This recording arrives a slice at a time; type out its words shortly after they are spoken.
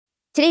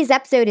Today's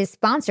episode is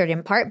sponsored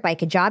in part by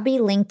Kajabi,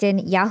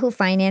 LinkedIn, Yahoo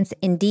Finance,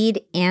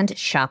 Indeed, and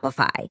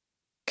Shopify.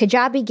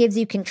 Kajabi gives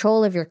you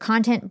control of your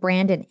content,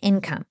 brand, and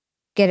income.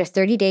 Get a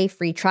 30-day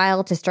free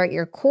trial to start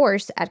your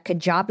course at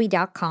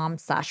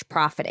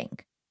kajabi.com/profiting.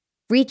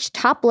 Reach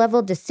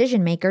top-level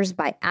decision makers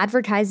by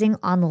advertising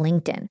on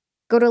LinkedIn.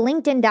 Go to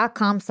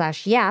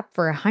linkedin.com/yap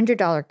for a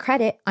 $100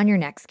 credit on your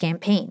next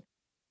campaign.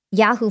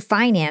 Yahoo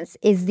Finance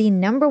is the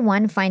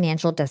 #1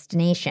 financial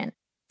destination.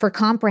 For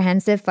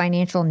comprehensive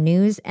financial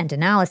news and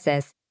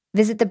analysis,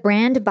 visit the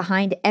brand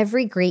behind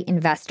every great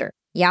investor,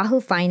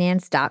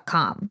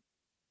 yahoofinance.com.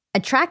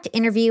 Attract,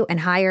 interview, and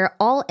hire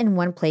all in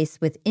one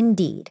place with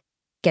Indeed.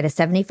 Get a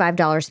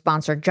 $75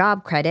 sponsored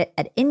job credit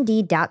at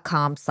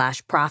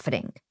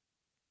indeed.com/profiting.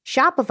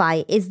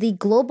 Shopify is the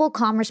global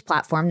commerce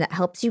platform that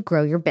helps you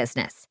grow your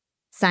business.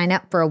 Sign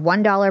up for a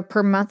 $1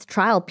 per month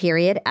trial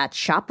period at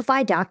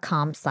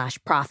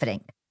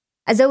shopify.com/profiting.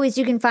 As always,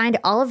 you can find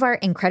all of our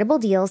incredible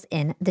deals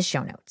in the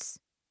show notes.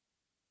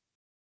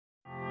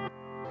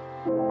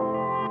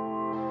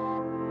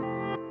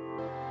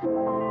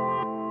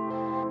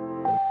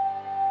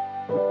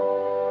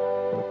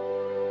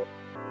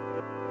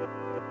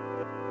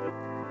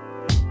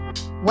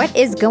 What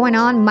is going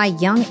on, my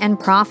young and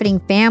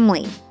profiting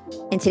family?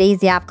 In today's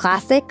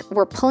YAPClassic,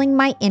 we're pulling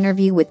my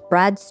interview with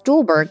Brad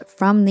Stulberg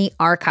from the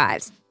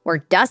archives. We're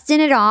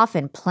dusting it off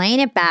and playing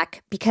it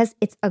back because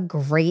it's a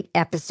great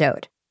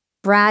episode.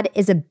 Brad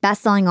is a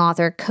best-selling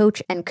author,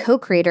 coach, and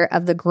co-creator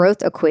of The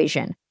Growth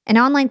Equation, an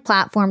online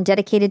platform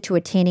dedicated to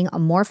attaining a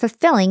more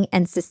fulfilling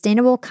and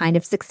sustainable kind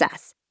of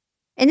success.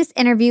 In this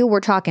interview, we're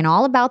talking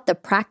all about the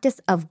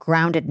practice of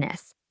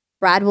groundedness.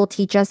 Brad will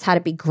teach us how to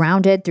be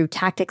grounded through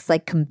tactics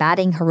like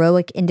combating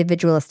heroic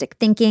individualistic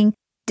thinking,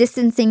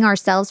 distancing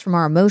ourselves from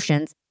our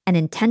emotions, and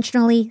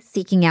intentionally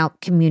seeking out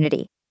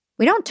community.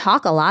 We don't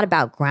talk a lot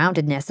about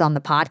groundedness on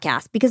the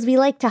podcast because we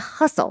like to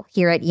hustle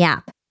here at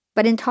YAP.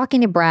 But in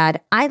talking to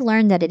Brad, I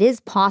learned that it is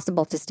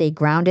possible to stay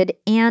grounded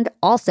and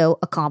also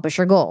accomplish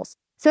your goals.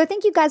 So I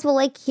think you guys will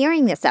like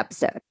hearing this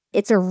episode.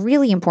 It's a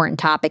really important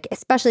topic,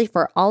 especially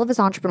for all of us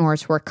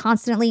entrepreneurs who are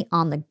constantly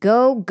on the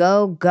go,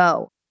 go,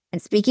 go.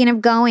 And speaking of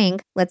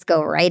going, let's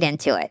go right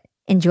into it.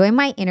 Enjoy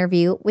my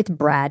interview with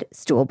Brad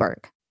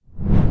Stulberg.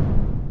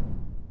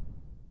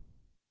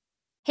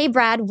 Hey,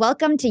 Brad,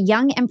 welcome to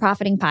Young and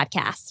Profiting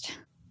Podcast.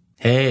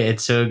 Hey,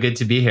 it's so good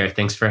to be here.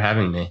 Thanks for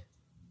having me.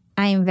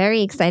 I am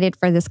very excited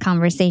for this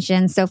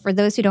conversation. So for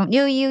those who don't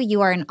know you,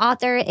 you are an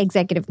author,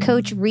 executive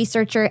coach,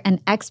 researcher,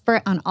 and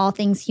expert on all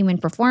things human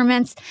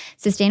performance,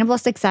 sustainable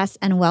success,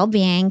 and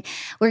well-being.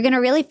 We're going to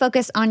really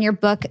focus on your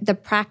book, The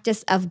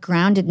Practice of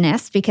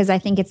Groundedness, because I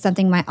think it's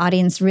something my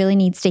audience really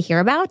needs to hear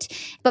about.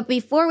 But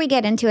before we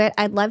get into it,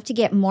 I'd love to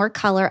get more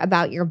color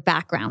about your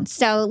background.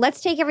 So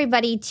let's take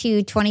everybody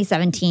to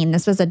 2017.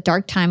 This was a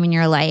dark time in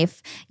your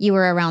life. You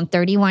were around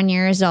 31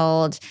 years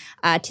old.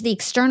 To the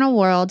external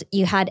world,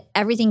 you had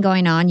everything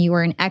going on. You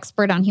were an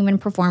expert on human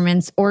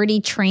performance, already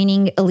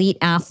training elite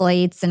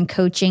athletes and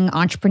coaching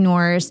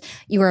entrepreneurs.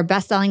 You were a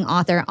best-selling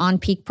author on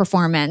peak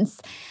performance.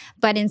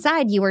 But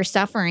inside, you were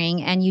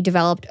suffering and you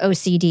developed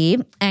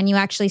OCD, and you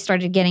actually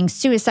started getting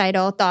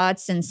suicidal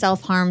thoughts and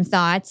self-harm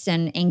thoughts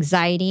and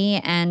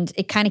anxiety, and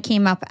it kind of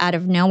came up out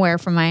of nowhere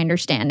from my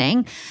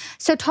understanding.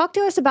 So talk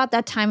to us about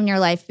that time in your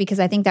life,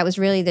 because I think that was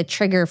really the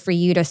trigger for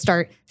you to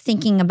start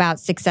thinking about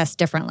success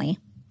differently.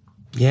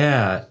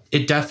 Yeah,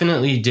 it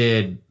definitely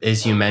did,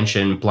 as you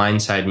mentioned,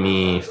 blindside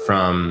me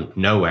from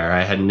nowhere.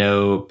 I had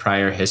no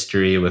prior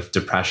history with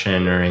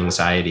depression or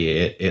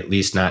anxiety, at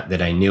least not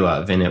that I knew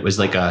of. And it was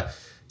like a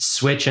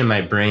switch in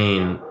my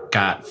brain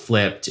got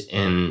flipped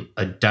in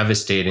a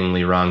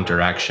devastatingly wrong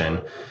direction.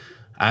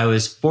 I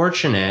was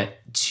fortunate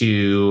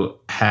to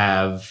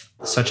have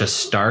such a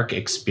stark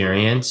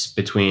experience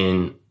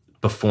between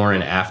before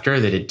and after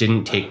that it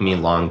didn't take me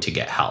long to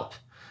get help.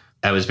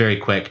 I was very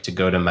quick to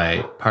go to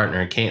my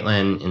partner,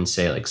 Caitlin, and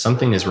say, like,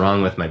 something is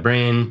wrong with my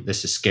brain.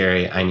 This is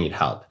scary. I need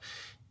help.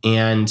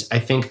 And I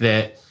think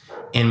that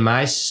in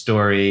my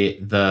story,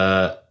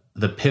 the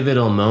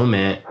pivotal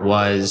moment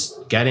was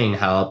getting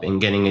help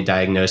and getting a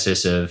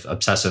diagnosis of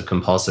obsessive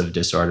compulsive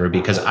disorder,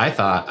 because I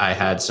thought I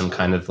had some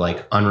kind of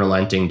like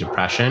unrelenting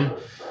depression,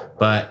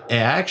 but it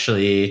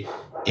actually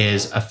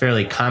is a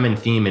fairly common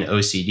theme in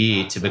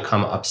OCD to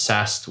become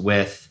obsessed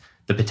with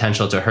the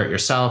potential to hurt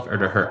yourself or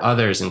to hurt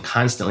others and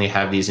constantly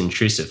have these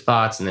intrusive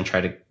thoughts and then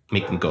try to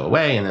make them go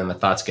away. And then the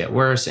thoughts get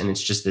worse. And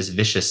it's just this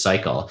vicious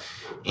cycle.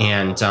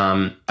 And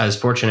I was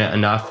fortunate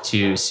enough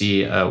to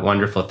see a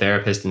wonderful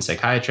therapist and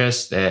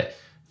psychiatrist that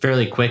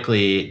fairly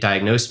quickly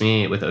diagnosed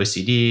me with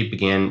OCD,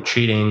 began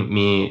treating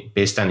me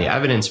based on the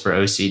evidence for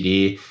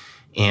OCD.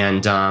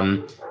 And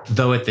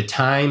though at the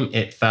time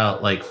it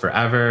felt like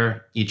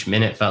forever, each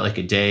minute felt like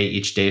a day,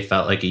 each day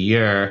felt like a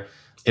year,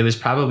 it was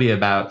probably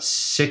about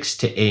 6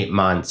 to 8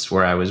 months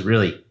where I was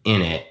really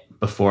in it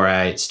before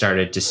I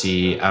started to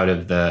see out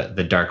of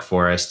the dark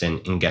forest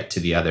and get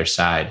to the other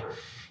side.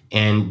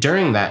 And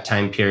during that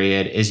time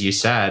period, as you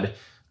said,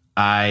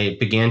 I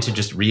began to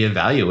just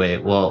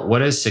reevaluate, well, what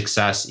does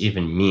success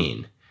even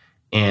mean?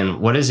 And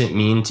what does it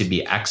mean to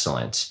be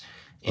excellent?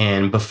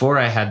 And before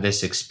I had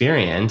this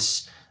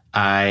experience,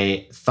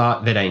 I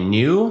thought that I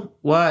knew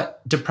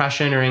what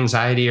depression or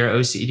anxiety or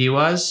OCD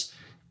was.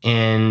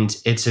 And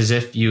it's as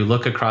if you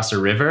look across a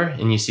river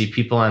and you see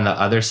people on the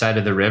other side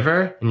of the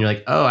river and you're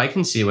like, oh, I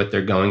can see what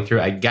they're going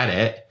through. I get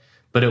it.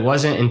 But it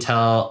wasn't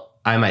until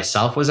I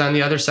myself was on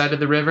the other side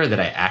of the river that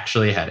I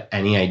actually had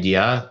any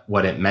idea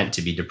what it meant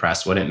to be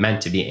depressed, what it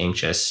meant to be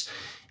anxious.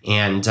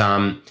 And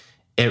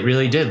it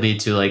really did lead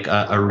to like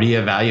a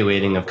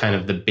reevaluating of kind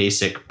of the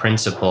basic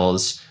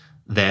principles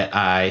that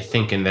I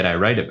think and that I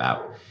write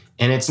about.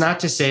 And it's not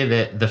to say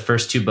that the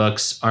first two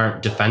books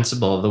aren't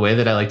defensible. The way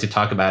that I like to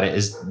talk about it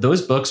is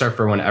those books are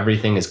for when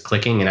everything is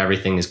clicking and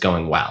everything is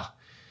going well.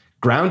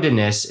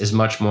 Groundedness is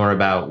much more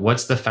about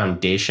what's the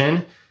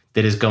foundation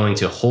that is going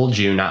to hold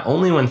you not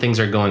only when things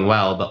are going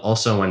well, but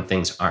also when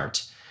things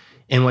aren't.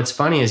 And what's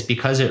funny is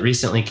because it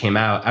recently came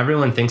out,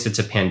 everyone thinks it's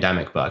a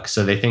pandemic book.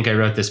 So they think I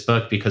wrote this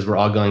book because we're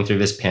all going through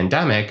this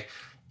pandemic.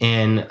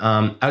 And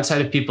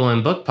outside of people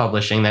in book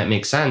publishing, that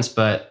makes sense.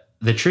 But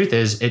the truth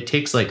is it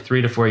takes like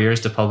 3 to 4 years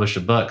to publish a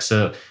book.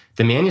 So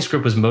the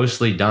manuscript was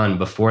mostly done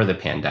before the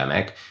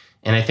pandemic.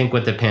 And I think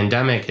what the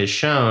pandemic has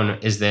shown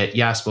is that,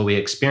 yes, while we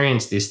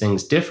experience these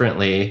things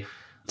differently,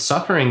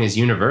 suffering is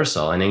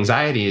universal and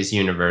anxiety is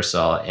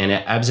universal, and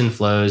it ebbs and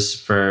flows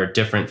for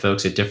different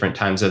folks at different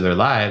times of their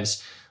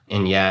lives.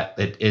 And yet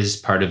it is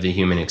part of the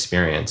human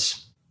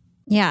experience.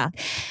 Yeah.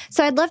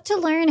 So I'd love to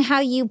learn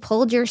how you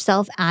pulled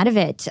yourself out of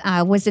it.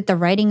 Was it the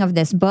writing of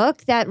this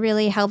book that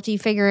really helped you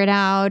figure it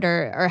out?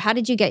 Or how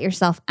did you get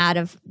yourself out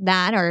of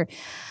that?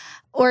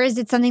 Or is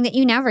it something that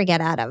you never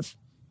get out of?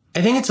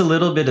 I think it's a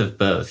little bit of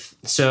both.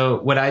 So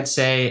what I'd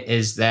say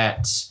is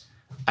that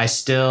I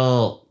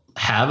still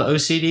have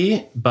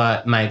OCD,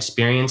 but my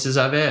experiences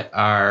of it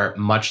are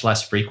much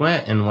less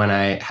frequent. And when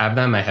I have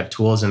them, I have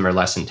tools and they're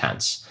less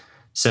intense.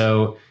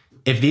 So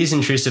if these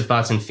intrusive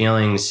thoughts and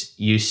feelings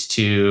used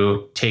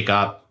to take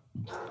up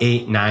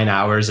 8-9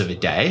 hours of a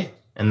day,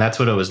 and that's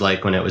what it was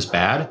like when it was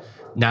bad,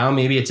 now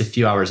maybe it's a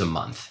few hours a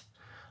month.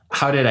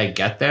 How did I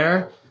get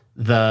there?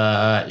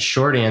 The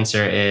short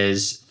answer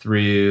is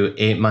through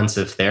 8 months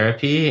of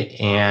therapy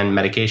and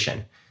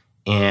medication.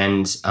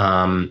 And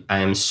I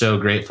am so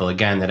grateful,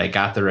 again, that I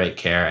got the right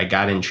care. I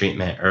got in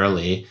treatment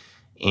early.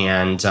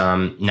 And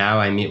now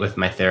I meet with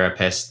my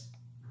therapist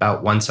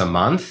about once a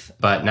month,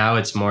 but now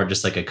it's more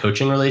just like a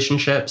coaching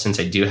relationship since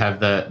I do have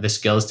the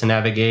skills to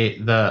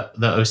navigate the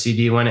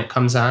OCD when it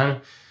comes on.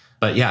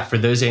 But yeah, for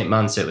those 8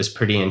 months, it was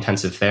pretty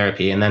intensive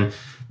therapy. And then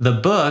the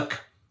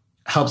book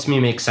helps me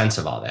make sense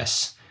of all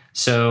this.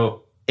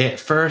 So at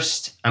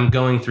first, I'm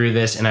going through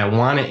this and I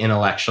want to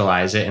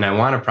intellectualize it and I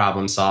want to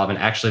problem solve. And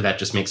actually, that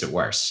just makes it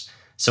worse.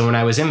 So when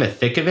I was in the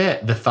thick of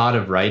it, the thought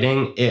of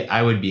writing it,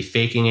 I would be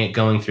faking it,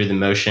 going through the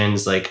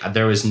motions. Like I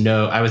was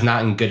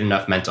not in good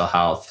enough mental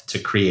health to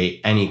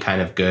create any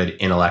kind of good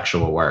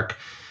intellectual work.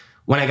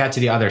 When I got to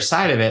the other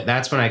side of it,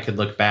 that's when I could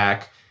look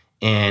back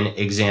and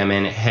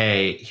examine,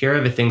 hey, here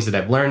are the things that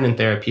I've learned in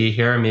therapy.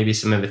 Here are maybe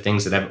some of the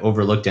things that I've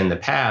overlooked in the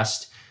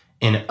past.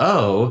 And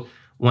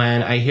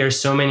when I hear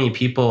so many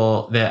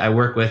people that I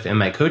work with in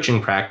my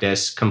coaching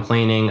practice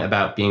complaining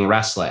about being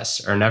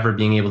restless or never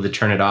being able to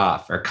turn it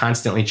off or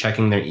constantly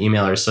checking their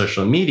email or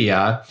social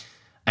media,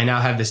 I now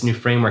have this new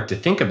framework to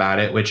think about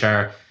it, which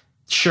are,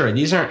 sure,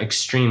 these aren't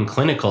extreme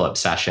clinical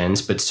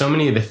obsessions, but so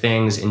many of the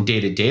things in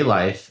day-to-day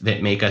life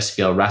that make us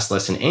feel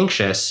restless and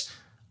anxious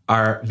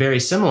are very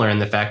similar in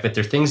the fact that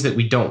they're things that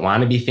we don't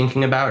want to be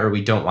thinking about or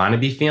we don't want to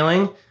be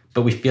feeling,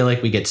 but we feel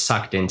like we get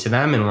sucked into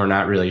them and we're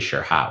not really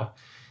sure how.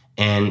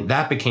 And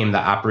that became the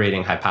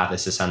operating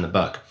hypothesis on the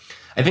book.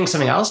 I think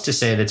something else to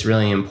say that's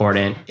really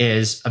important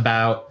is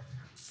about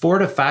 4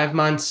 to 5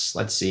 months,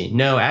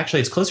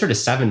 it's closer to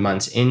 7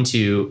 months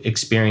into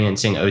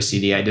experiencing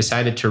OCD, I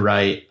decided to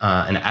write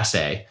an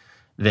essay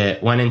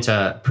that went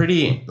into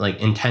pretty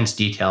intense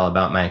detail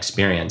about my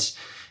experience.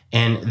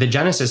 And the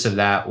genesis of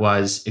that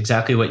was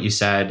exactly what you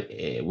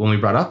said when we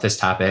brought up this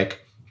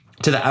topic.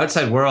 To the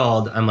outside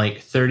world, I'm like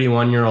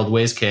 31-year-old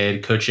whiz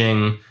kid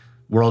coaching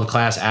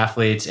world-class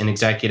athletes and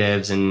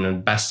executives and a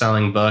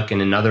best-selling book and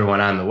another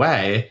one on the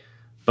way.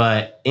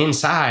 But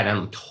inside,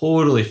 I'm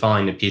totally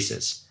falling to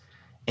pieces.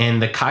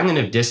 And the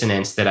cognitive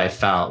dissonance that I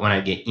felt when I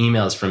get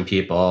emails from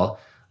people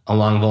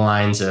along the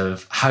lines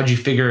of, how'd you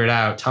figure it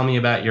out? Tell me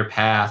about your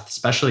path,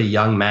 especially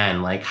young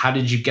men. Like, how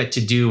did you get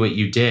to do what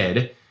you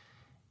did?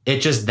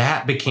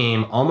 That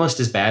became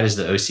almost as bad as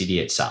the OCD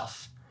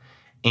itself.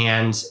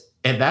 And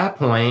at that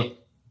point,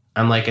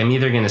 I'm like, I'm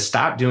either going to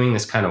stop doing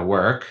this kind of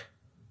work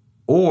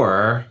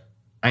or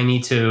I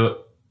need to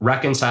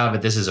reconcile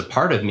that this is a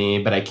part of me,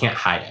 but I can't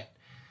hide it.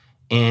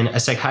 And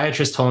a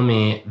psychiatrist told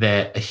me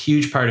that a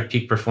huge part of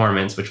peak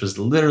performance, which was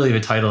literally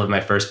the title of my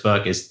first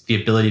book, is the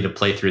ability to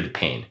play through the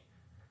pain.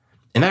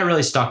 And that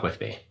really stuck with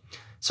me.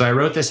 So I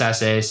wrote this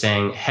essay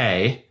saying,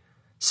 hey,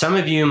 some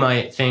of you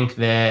might think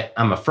that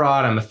I'm a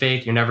fraud, I'm a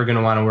fake, you're never going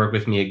to want to work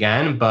with me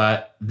again,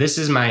 but this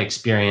is my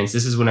experience.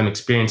 This is what I'm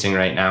experiencing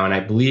right now. And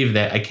I believe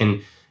that I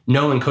can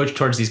know and coach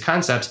towards these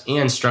concepts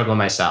and struggle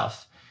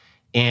myself.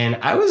 And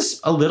I was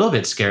a little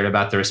bit scared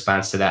about the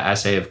response to that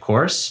essay, of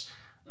course,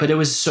 but it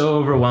was so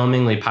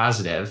overwhelmingly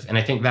positive. And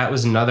I think that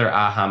was another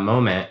aha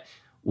moment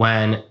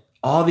when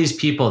all these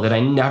people that I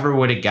never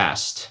would have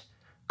guessed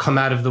come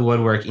out of the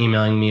woodwork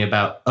emailing me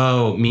about,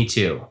 oh, me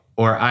too,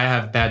 or I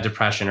have bad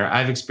depression, or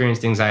I've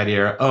experienced anxiety,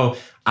 or, oh,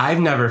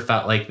 I've never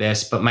felt like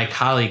this, but my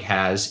colleague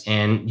has,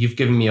 and you've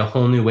given me a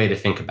whole new way to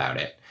think about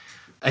it.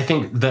 I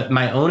think that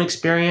my own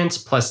experience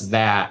plus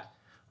that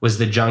was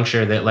the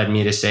juncture that led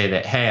me to say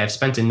that, hey, I've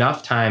spent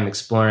enough time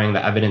exploring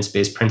the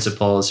evidence-based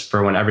principles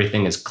for when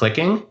everything is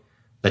clicking,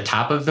 the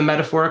top of the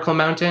metaphorical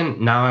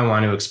mountain. Now I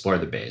want to explore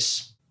the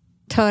base.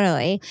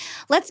 Totally.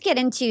 Let's get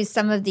into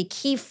some of the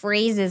key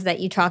phrases that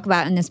you talk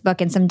about in this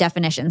book and some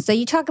definitions. So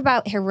you talk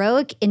about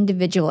heroic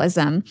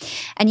individualism,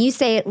 and you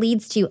say it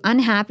leads to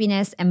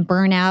unhappiness and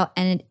burnout,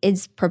 and it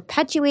is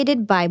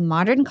perpetuated by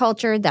modern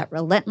culture that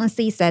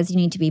relentlessly says you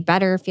need to be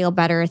better, feel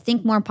better,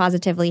 think more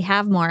positively,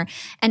 have more,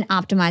 and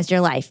optimize your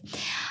life.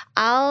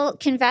 I'll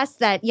confess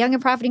that Young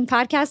and Profiting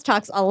Podcast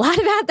talks a lot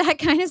about that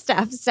kind of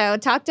stuff. So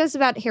talk to us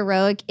about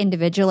heroic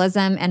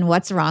individualism and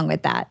what's wrong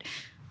with that.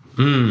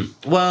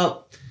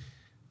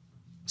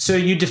 So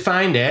you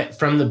defined it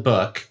from the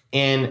book,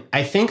 and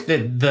I think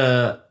that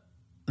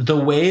the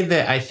way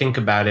that I think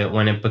about it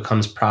when it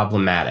becomes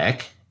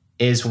problematic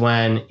is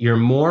when you're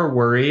more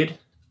worried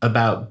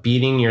about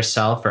beating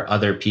yourself or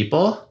other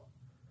people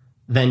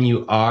than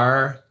you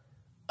are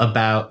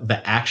about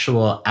the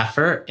actual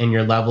effort and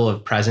your level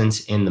of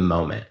presence in the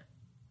moment.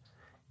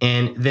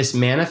 And this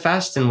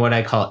manifests in what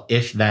I call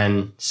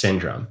if-then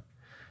syndrome.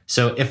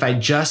 So if I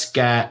just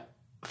get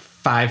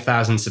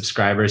 5,000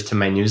 subscribers to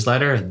my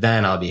newsletter,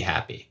 then I'll be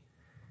happy.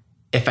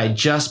 If I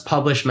just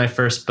publish my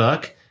first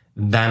book,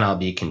 then I'll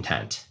be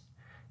content.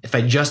 If I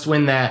just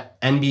win that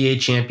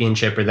NBA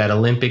championship or that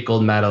Olympic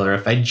gold medal, or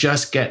if I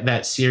just get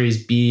that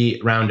Series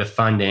B round of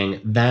funding,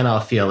 then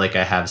I'll feel like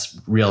I have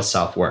real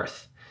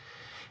self-worth.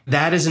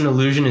 That is an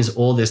illusion as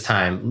old as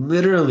time.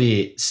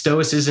 Literally,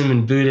 Stoicism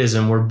and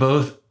Buddhism were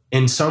both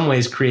in some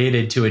ways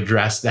created to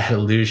address that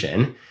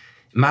illusion.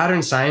 In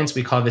modern science,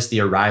 we call this the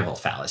arrival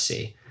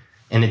fallacy.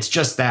 And it's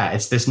just that.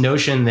 It's this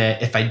notion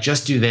that if I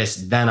just do this,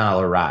 then I'll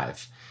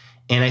arrive.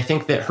 And I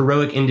think that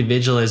heroic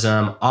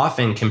individualism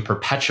often can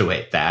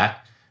perpetuate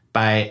that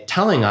by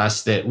telling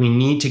us that we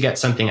need to get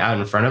something out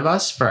in front of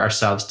us for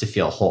ourselves to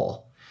feel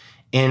whole.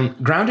 And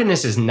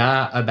groundedness is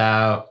not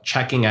about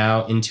checking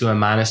out into a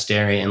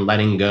monastery and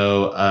letting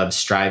go of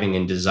striving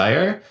and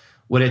desire.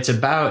 What it's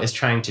about is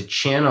trying to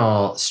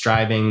channel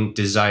striving,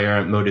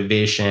 desire,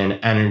 motivation,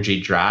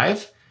 energy,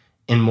 drive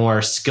in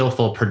more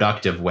skillful,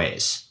 productive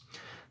ways.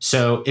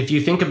 So if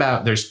you think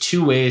about, there's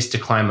two ways to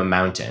climb a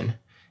mountain.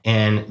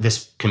 And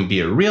this can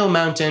be a real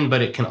mountain,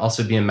 but it can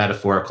also be a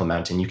metaphorical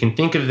mountain. You can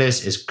think of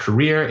this as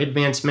career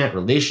advancement,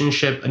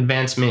 relationship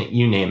advancement,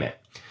 you name it.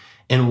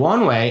 And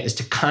one way is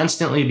to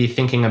constantly be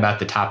thinking about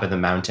the top of the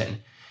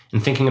mountain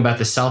and thinking about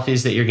the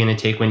selfies that you're going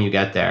to take when you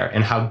get there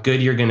and how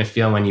good you're going to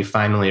feel when you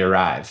finally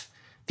arrive.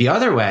 The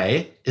other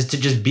way is to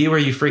just be where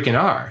you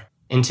freaking are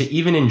and to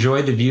even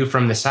enjoy the view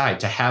from the side,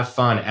 to have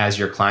fun as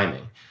you're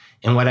climbing.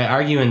 And what I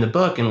argue in the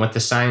book and what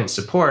the science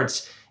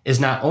supports is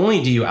not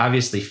only do you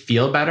obviously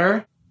feel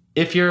better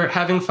if you're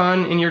having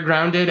fun and you're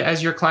grounded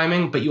as you're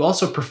climbing, but you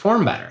also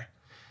perform better,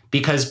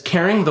 because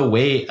carrying the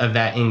weight of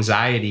that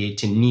anxiety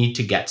to need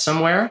to get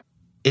somewhere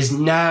is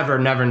never,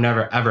 never,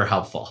 never, ever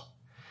helpful.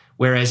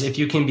 Whereas if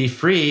you can be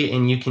free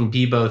and you can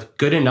be both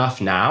good enough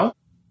now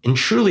and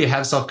truly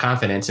have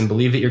self-confidence and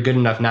believe that you're good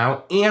enough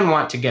now and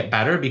want to get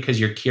better because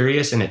you're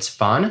curious and it's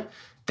fun,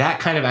 that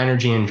kind of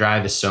energy and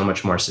drive is so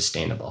much more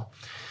sustainable.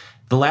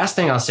 The last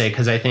thing I'll say,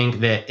 because I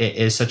think that it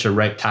is such a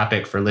ripe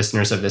topic for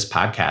listeners of this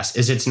podcast,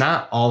 is it's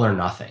not all or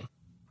nothing,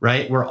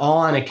 right? We're all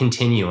on a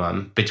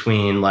continuum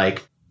between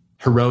like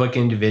heroic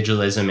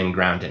individualism and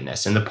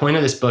groundedness. And the point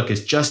of this book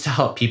is just to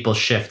help people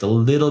shift a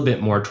little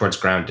bit more towards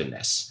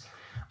groundedness.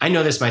 I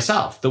know this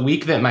myself. The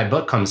week that my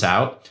book comes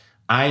out,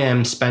 I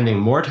am spending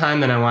more time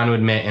than I want to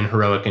admit in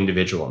heroic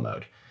individual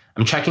mode.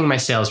 I'm checking my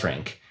sales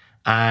rank.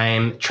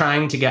 I'm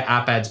trying to get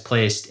op-eds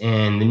placed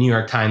in the New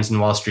York Times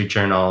and Wall Street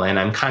Journal, and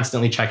I'm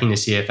constantly checking to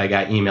see if I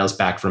got emails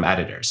back from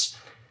editors.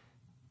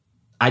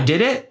 I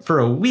did it for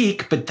a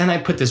week, but then I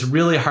put this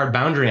really hard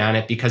boundary on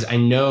it because I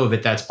know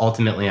that that's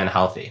ultimately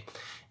unhealthy.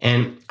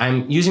 And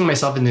I'm using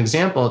myself as an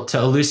example to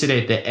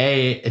elucidate that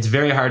A, it's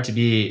very hard to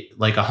be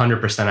like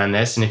 100% on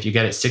this, and if you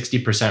get it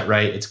 60%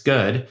 right, it's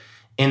good.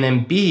 And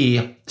then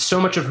B, so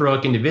much of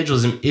heroic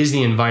individualism is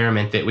the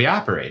environment that we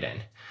operate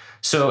in.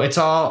 So it's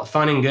all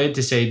fun and good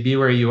to say, be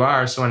where you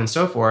are, so on and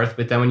so forth.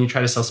 But then when you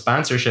try to sell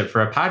sponsorship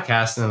for a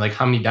podcast and they're like,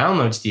 how many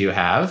downloads do you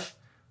have?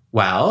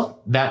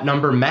 Well, that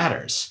number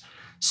matters.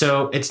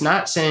 So it's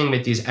not saying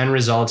that these end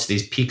results,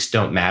 these peaks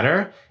don't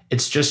matter.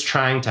 It's just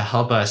trying to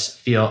help us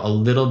feel a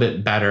little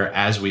bit better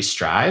as we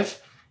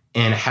strive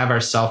and have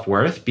our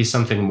self-worth be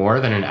something more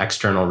than an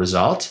external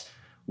result,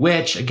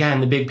 which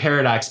again, the big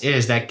paradox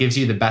is that gives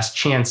you the best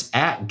chance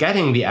at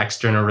getting the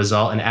external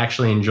result and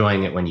actually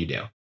enjoying it when you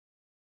do.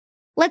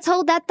 Let's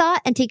hold that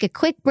thought and take a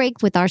quick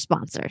break with our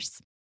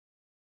sponsors.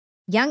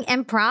 Young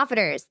and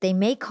profiters, they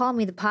may call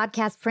me the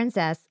podcast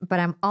princess, but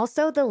I'm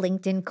also the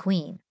LinkedIn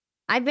queen.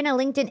 I've been a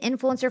LinkedIn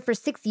influencer for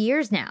 6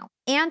 years now,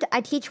 and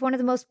I teach one of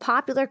the most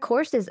popular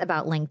courses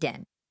about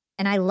LinkedIn.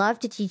 And I love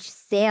to teach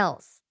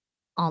sales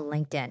on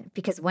LinkedIn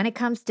because when it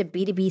comes to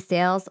B2B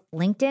sales,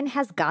 LinkedIn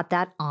has got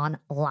that on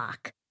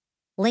lock.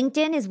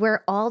 LinkedIn is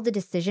where all the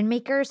decision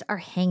makers are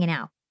hanging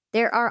out.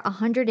 There are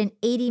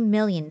 180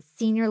 million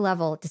senior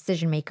level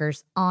decision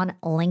makers on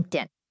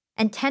LinkedIn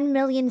and 10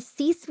 million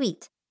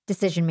C-suite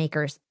decision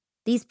makers.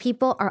 These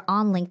people are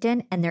on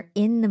LinkedIn and they're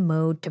in the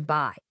mode to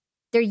buy.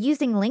 They're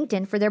using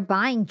LinkedIn for their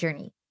buying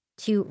journey,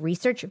 to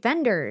research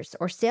vendors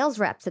or sales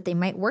reps that they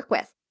might work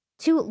with,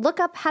 to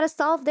look up how to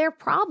solve their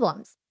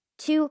problems,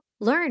 to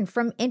learn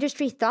from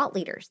industry thought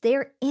leaders. They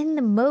are in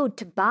the mode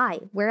to buy,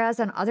 whereas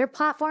on other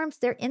platforms,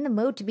 they're in the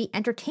mode to be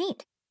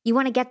entertained. You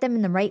want to get them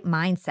in the right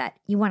mindset.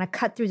 You want to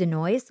cut through the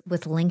noise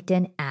with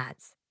LinkedIn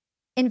ads.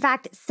 In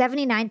fact,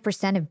 79%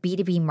 of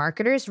B2B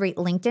marketers rate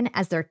LinkedIn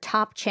as their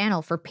top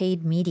channel for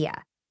paid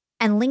media.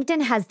 And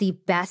LinkedIn has the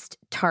best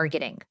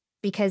targeting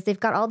because they've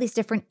got all these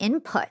different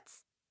inputs.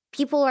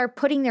 People are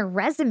putting their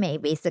resume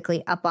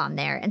basically up on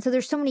there. And so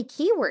there's so many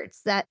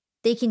keywords that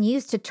they can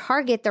use to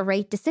target the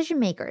right decision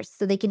makers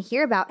so they can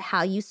hear about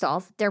how you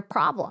solve their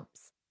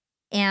problems.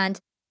 And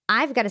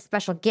I've got a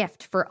special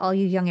gift for all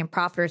you young and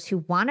profiters who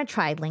want to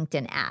try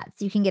LinkedIn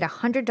ads. You can get a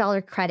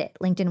 $100 credit.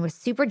 LinkedIn was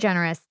super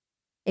generous.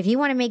 If you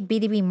want to make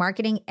B2B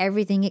marketing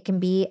everything it can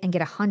be and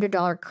get a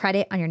 $100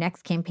 credit on your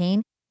next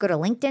campaign, go to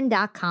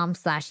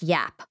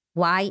linkedin.com/YAP,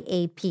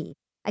 YAP.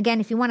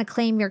 Again, if you want to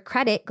claim your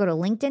credit, go to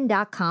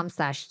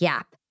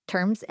linkedin.com/YAP.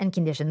 Terms and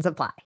conditions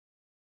apply.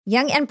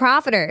 Young and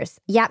profiters,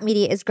 Yap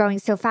Media is growing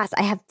so fast.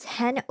 I have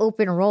 10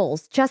 open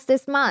roles just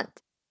this month.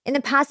 In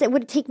the past, it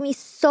would take me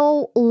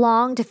so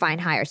long to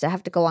find hires. I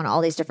have to go on all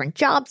these different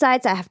job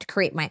sites. I have to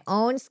create my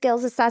own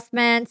skills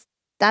assessments.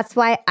 That's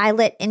why I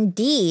let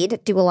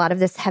Indeed do a lot of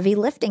this heavy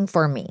lifting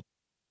for me.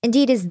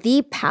 Indeed is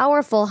the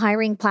powerful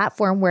hiring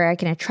platform where I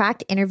can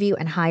attract, interview,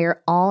 and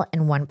hire all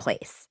in one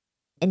place.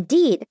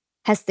 Indeed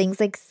has things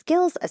like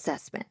skills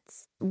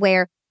assessments,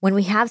 where when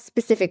we have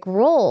specific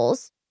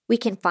roles, we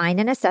can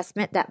find an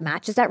assessment that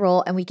matches that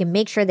role and we can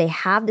make sure they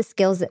have the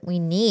skills that we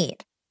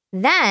need.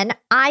 Then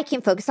I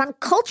can focus on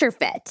culture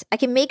fit. I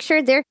can make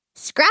sure they're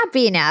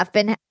scrappy enough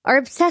and are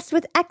obsessed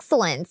with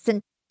excellence and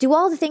do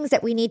all the things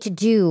that we need to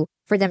do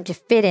for them to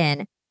fit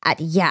in at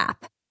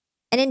Yap.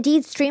 And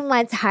Indeed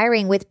streamlines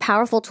hiring with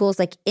powerful tools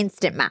like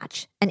Instant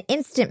Match. An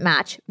Instant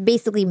Match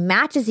basically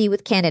matches you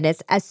with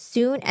candidates as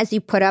soon as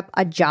you put up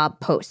a job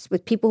post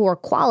with people who are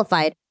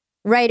qualified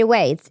right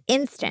away. It's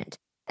instant.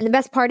 And the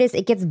best part is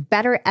it gets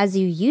better as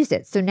you use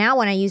it. So now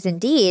when I use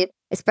Indeed,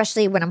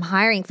 especially when I'm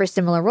hiring for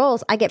similar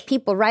roles, I get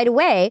people right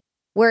away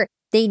where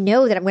they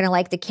know that I'm going to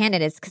like the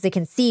candidates because they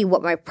can see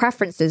what my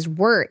preferences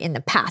were in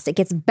the past. It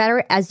gets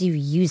better as you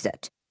use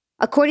it.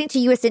 According to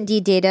US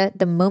Indeed data,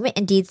 the moment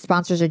Indeed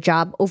sponsors a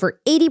job,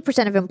 over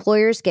 80% of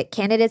employers get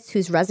candidates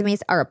whose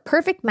resumes are a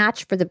perfect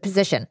match for the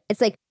position.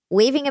 It's like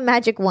waving a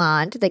magic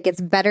wand that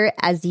gets better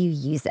as you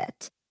use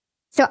it.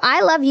 So I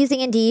love using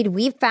Indeed.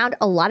 We've found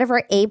a lot of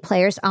our A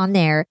players on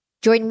there.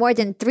 Join more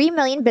than 3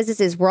 million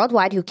businesses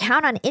worldwide who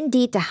count on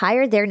Indeed to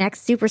hire their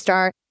next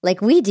superstar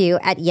like we do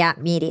at Yap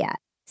Media.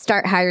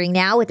 Start hiring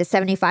now with a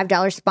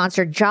 $75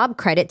 sponsored job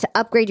credit to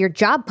upgrade your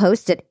job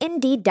post at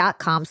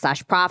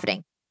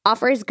Indeed.com/profiting.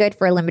 Offer is good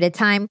for a limited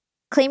time.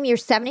 Claim your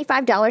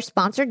 $75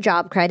 sponsored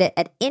job credit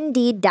at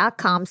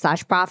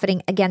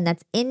Indeed.com/profiting. Again,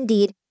 that's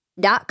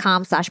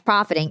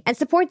Indeed.com/profiting. And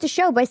support the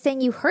show by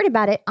saying you heard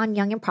about it on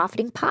Young and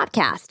Profiting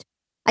Podcast.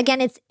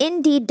 Again, it's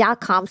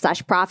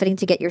Indeed.com/profiting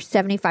to get your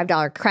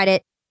 $75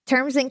 credit.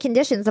 Terms and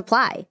conditions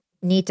apply.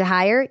 Need to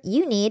hire?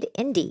 You need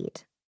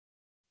Indeed.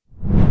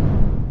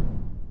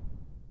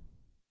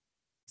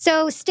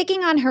 So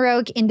sticking on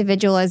heroic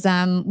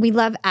individualism, we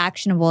love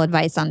actionable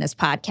advice on this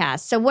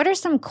podcast. So what are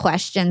some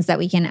questions that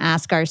we can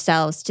ask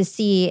ourselves to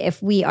see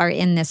if we are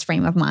in this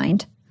frame of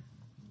mind?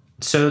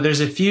 So there's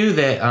a few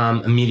that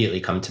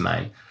immediately come to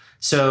mind.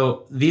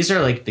 So these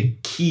are like the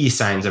key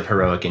signs of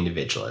heroic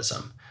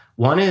individualism.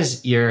 One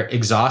is you're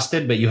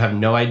exhausted, but you have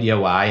no idea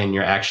why, and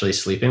you're actually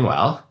sleeping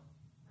well.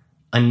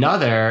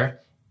 Another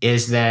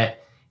is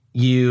that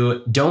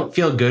you don't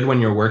feel good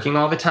when you're working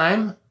all the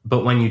time,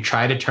 but when you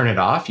try to turn it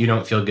off, you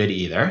don't feel good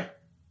either.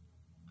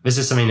 This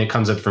is something that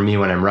comes up for me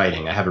when I'm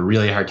writing. I have a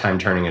really hard time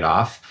turning it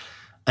off.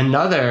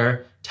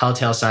 Another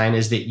telltale sign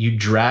is that you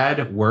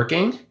dread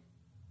working,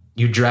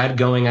 you dread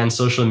going on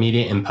social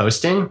media and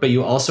posting, but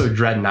you also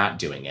dread not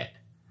doing it.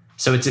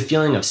 So it's a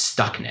feeling of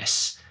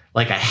stuckness.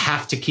 Like I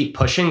have to keep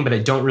pushing, but I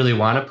don't really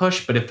want to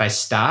push. But if I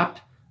stop,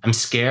 I'm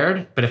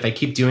scared. But if I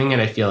keep doing it,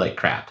 I feel like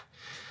crap.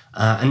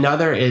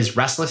 Another is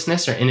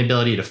restlessness or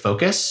inability to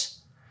focus.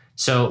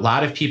 So a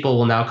lot of people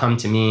will now come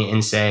to me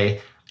and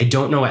say, I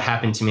don't know what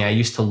happened to me. I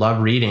used to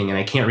love reading and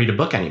I can't read a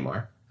book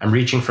anymore. I'm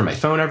reaching for my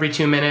phone every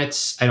 2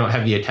 minutes. I don't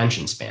have the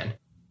attention span.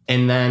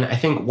 And then I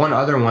think one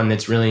other one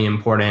that's really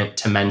important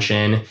to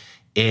mention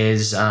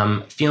is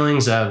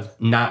feelings of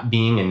not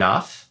being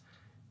enough.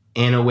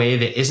 in a way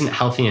that isn't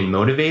healthy and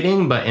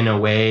motivating, but in a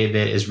way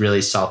that is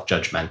really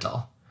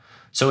self-judgmental.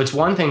 So it's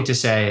one thing to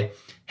say,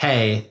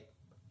 hey,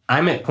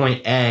 I'm at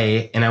point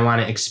A and I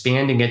want to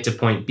expand and get to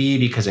point B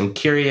because I'm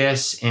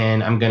curious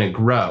and I'm going to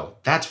grow.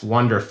 That's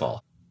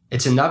wonderful.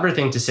 It's another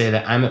thing to say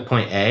that I'm at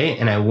point A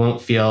and I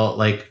won't feel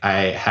like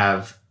I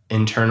have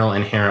internal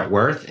inherent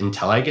worth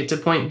until I get to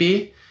point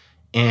B.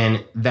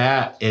 And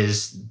that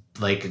is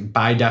like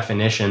by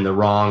definition, the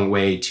wrong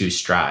way to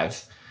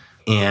strive.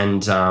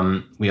 And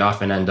we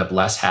often end up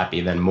less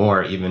happy than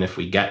more, even if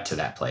we get to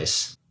that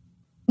place.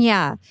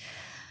 Yeah.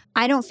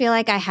 I don't feel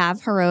like I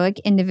have heroic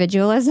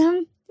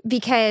individualism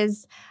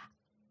because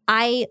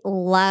I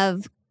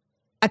love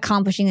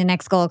accomplishing the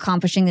next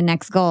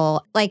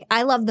goal. Like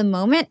I love the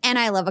moment and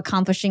I love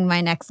accomplishing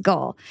my next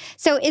goal.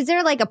 So is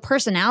there like a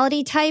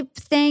personality type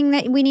thing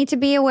that we need to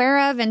be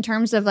aware of in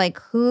terms of like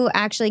who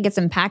actually gets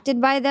impacted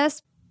by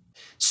this?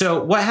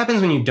 So what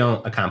happens when you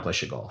don't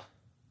accomplish a goal?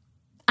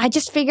 I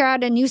just figure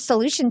out a new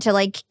solution to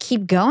like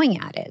keep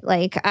going at it.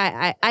 Like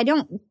I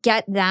don't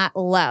get that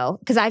low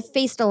because I've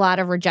faced a lot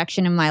of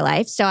rejection in my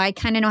life. So I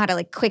kind of know how to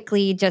like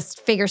quickly just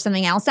figure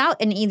something else out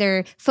and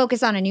either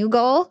focus on a new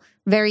goal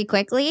very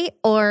quickly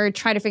or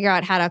try to figure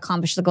out how to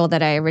accomplish the goal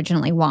that I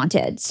originally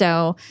wanted.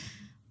 So,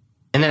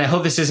 and then I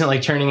hope this isn't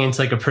like turning into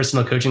like a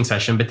personal coaching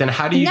session, but then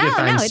how do you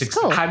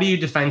how do you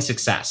define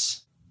success?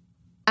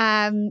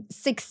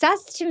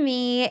 Success to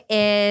me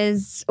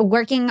is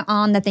working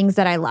on the things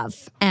that I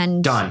love.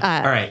 And done.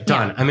 All right,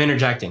 done. Yeah. I'm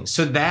interjecting.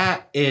 So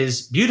that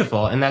is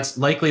beautiful. And that's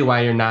likely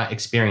why you're not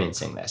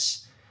experiencing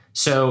this.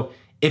 So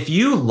if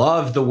you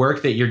love the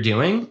work that you're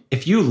doing,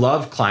 if you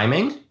love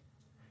climbing,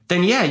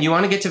 then yeah, you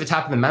want to get to the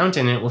top of the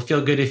mountain and it will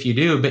feel good if you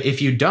do. But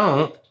if you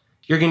don't,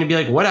 you're going to be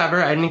like,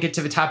 whatever, I didn't get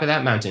to the top of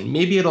that mountain.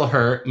 Maybe it'll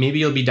hurt. Maybe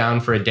you'll be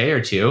down for a day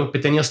or two,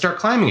 but then you'll start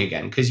climbing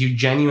again because you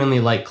genuinely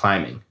like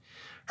climbing.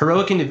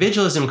 Heroic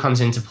individualism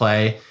comes into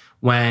play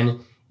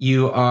when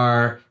you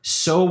are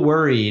so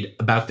worried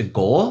about the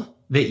goal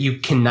that you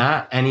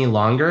cannot any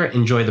longer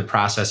enjoy the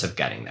process of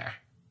getting there.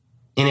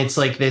 And it's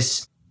like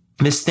this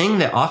thing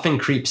that often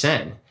creeps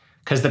in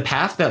because the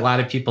path that a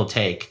lot of people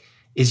take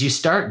is you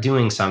start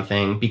doing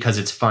something because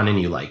it's fun and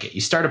you like it.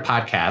 You start a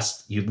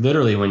podcast, you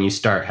literally, when you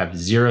start, have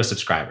 0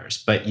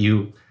 subscribers, but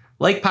you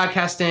like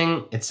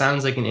podcasting, it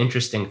sounds like an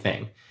interesting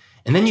thing.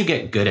 And then you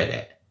get good at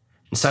it.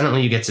 And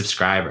suddenly you get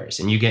subscribers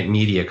and you get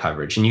media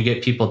coverage and you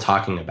get people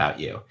talking about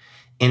you.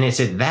 And it's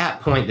at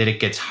that point that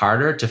it gets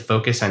harder to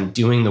focus on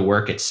doing the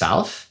work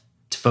itself,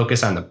 to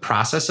focus on the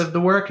process of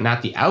the work,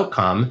 not the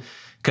outcome,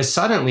 because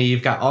suddenly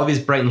you've got all these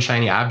bright and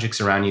shiny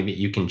objects around you that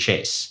you can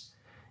chase.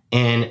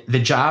 And the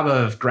job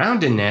of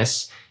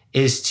groundedness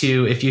is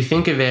to, if you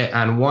think of it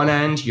on one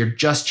end, you're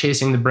just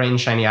chasing the bright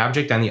and shiny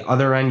object. On the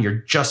other end, you're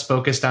just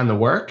focused on the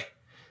work.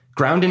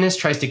 Groundedness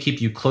tries to keep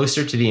you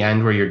closer to the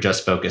end where you're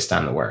just focused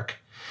on the work.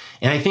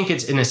 And I think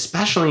it's an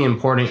especially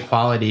important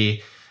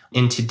quality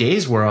in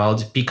today's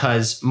world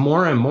because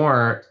more and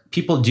more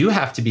people do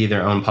have to be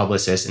their own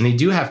publicist and they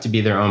do have to be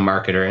their own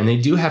marketer and they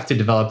do have to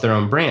develop their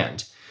own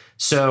brand.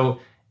 So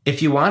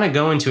if you want to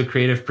go into a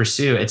creative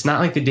pursuit, it's not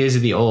like the days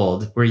of the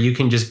old where you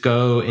can just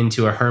go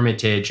into a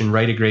hermitage and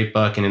write a great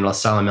book and it'll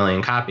sell 1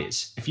 million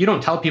copies. If you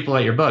don't tell people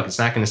about your book, it's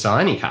not going to sell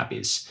any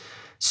copies.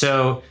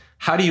 So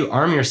how do you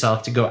arm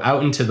yourself to go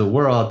out into the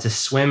world to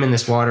swim in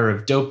this water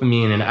of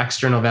dopamine and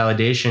external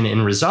validation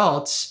and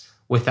results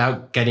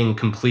without getting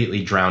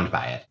completely drowned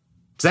by it?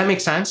 Does that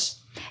make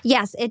sense?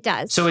 Yes, it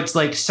does. So it's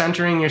like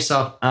centering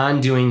yourself on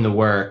doing the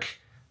work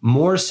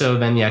more so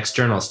than the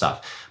external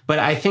stuff. But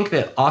I think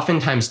that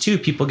oftentimes too,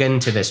 people get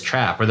into this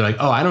trap where they're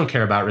like, oh, I don't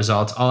care about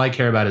results. All I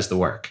care about is the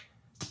work.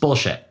 It's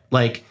bullshit.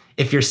 Like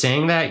if you're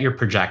saying that, you're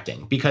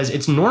projecting because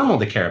it's normal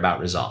to care about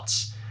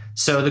results.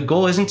 So the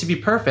goal isn't to be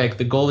perfect.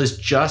 The goal is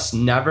just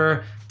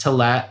never to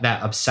let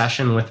that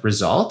obsession with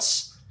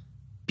results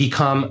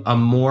become a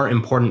more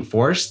important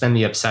force than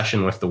the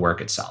obsession with the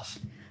work itself.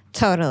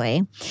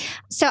 Totally.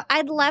 So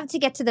I'd love to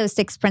get to those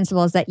 6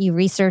 principles that you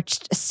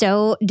researched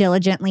so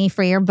diligently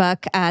for your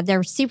book.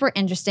 They're super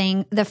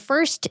interesting. The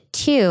first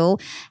 2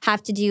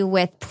 have to do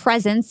with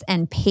presence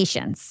and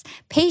patience.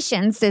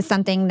 Patience is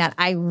something that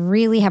I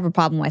really have a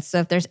problem with. So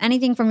if there's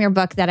anything from your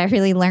book that I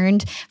really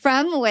learned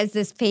from was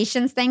this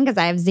patience thing, because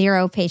I have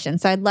 0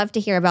 patience. So I'd love to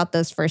hear about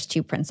those first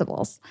 2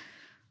 principles.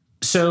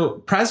 So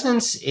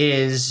presence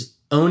is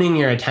owning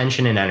your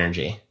attention and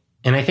energy.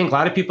 And I think a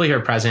lot of people hear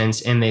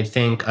presence and they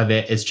think of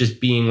it as just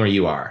being where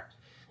you are.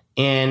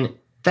 And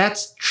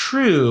that's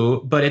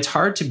true, but it's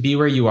hard to be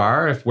where you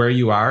are if where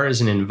you are is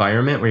an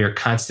environment where you're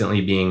constantly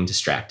being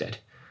distracted.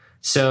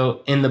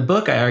 So in the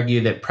book, I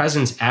argue that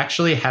presence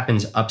actually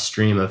happens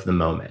upstream of the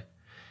moment.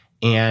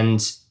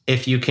 And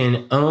if you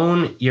can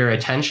own your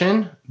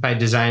attention by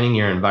designing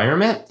your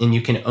environment and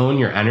you can own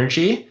your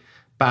energy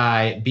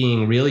by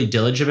being really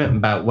diligent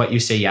about what you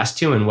say yes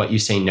to and what you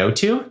say no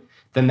to,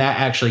 then that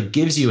actually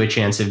gives you a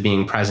chance of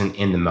being present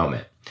in the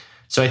moment.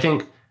 So I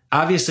think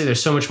obviously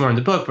there's so much more in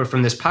the book, but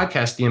from this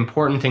podcast, the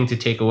important thing to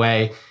take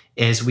away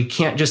is we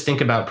can't just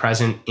think about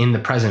present in the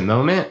present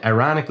moment.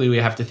 Ironically, we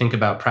have to think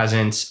about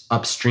presence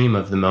upstream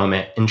of the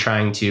moment in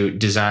trying to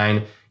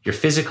design your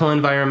physical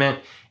environment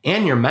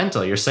and your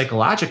mental, your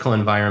psychological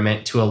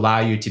environment to allow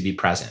you to be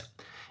present.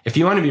 If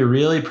you want to be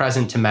really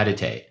present to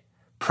meditate,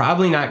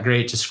 probably not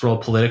great to scroll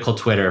political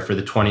Twitter for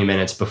the 20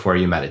 minutes before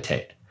you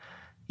meditate.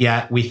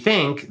 Yet we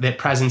think that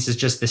presence is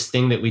just this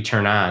thing that we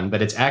turn on,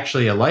 but it's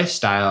actually a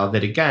lifestyle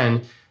that,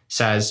 again,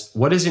 says,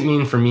 what does it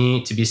mean for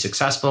me to be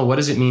successful? What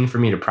does it mean for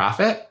me to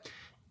profit?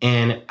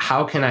 And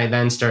how can I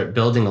then start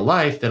building a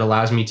life that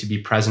allows me to be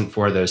present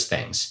for those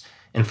things?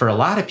 And for a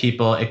lot of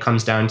people, it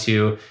comes down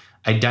to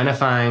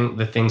identifying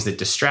the things that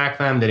distract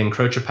them, that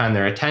encroach upon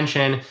their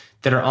attention,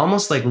 that are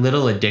almost like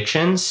little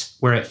addictions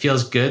where it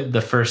feels good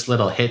the first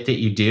little hit that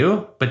you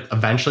do, but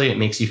eventually it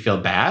makes you feel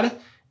bad.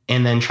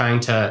 And then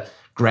trying to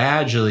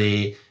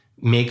gradually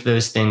make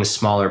those things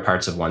smaller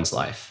parts of one's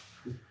life.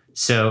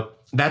 So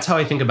that's how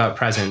I think about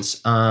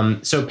presence.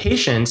 So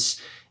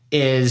patience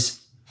is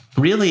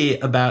really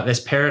about this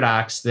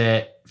paradox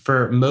that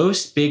for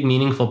most big,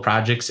 meaningful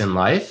projects in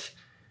life,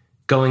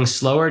 going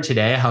slower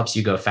today helps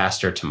you go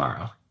faster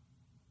tomorrow.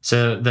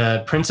 So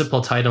the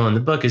principal title in the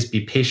book is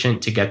Be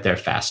Patient to Get There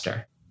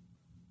Faster.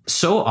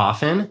 So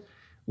often,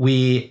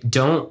 we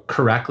don't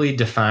correctly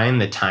define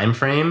the time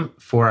frame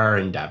for our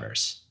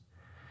endeavors.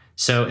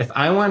 So if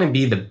I want to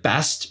be the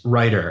best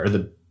writer or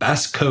the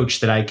best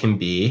coach that I can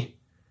be,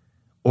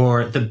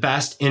 or the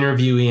best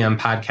interviewee on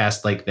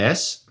podcasts like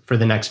this for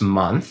the next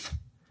month,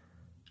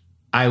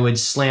 I would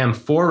slam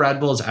 4 Red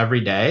Bulls every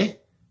day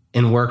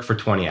and work for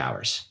 20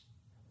 hours.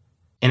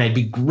 And I'd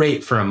be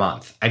great for a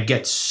month. I'd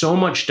get so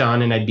much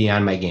done and I'd be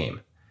on my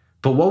game.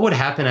 But what would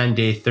happen on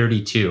day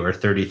 32 or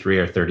 33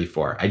 or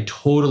 34? I'd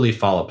totally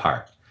fall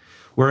apart.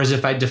 Whereas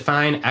if I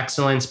define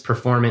excellence,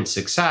 performance,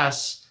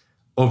 success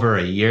over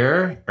a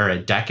year or a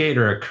decade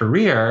or a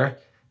career,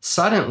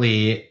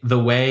 suddenly the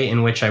way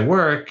in which I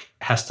work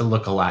has to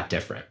look a lot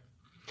different.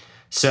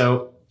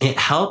 So it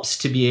helps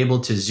to be able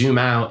to zoom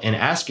out and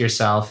ask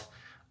yourself,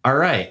 all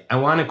right, I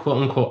want to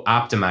quote unquote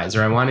optimize,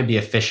 or I want to be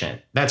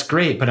efficient. That's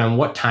great, but on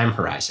what time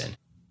horizon?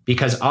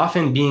 Because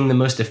often being the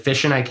most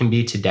efficient I can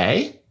be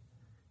today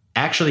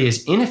actually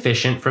is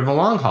inefficient for the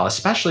long haul,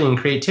 especially in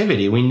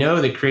creativity. We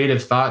know that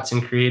creative thoughts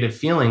and creative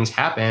feelings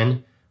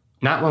happen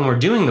not when we're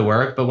doing the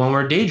work, but when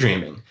we're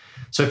daydreaming.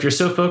 So if you're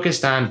so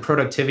focused on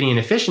productivity and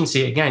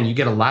efficiency, again, you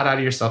get a lot out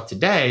of yourself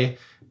today,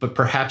 but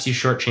perhaps you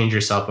shortchange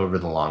yourself over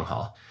the long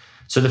haul.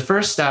 So the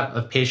first step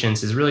of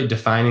patience is really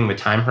defining the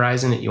time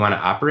horizon that you want to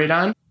operate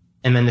on.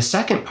 And then the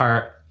second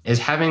part is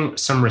having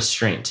some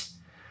restraint.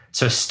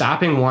 So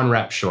stopping 1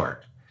 rep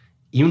short.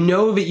 You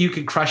know that you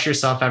could crush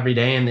yourself every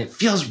day and it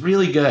feels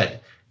really good.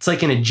 It's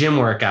like in a gym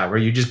workout where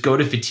you just go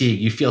to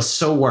fatigue. You feel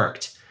so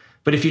worked.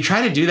 But if you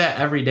try to do that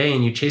every day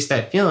and you chase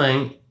that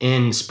feeling,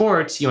 in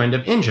sports, you end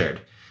up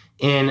injured.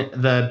 In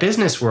the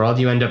business world,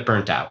 you end up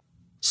burnt out.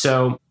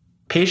 So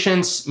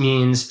patience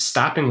means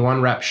stopping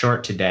 1 rep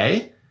short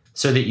today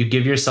so that you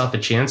give yourself a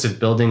chance of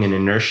building an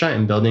inertia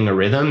and building a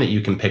rhythm that you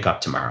can pick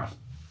up tomorrow.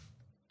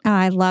 Oh,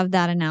 I love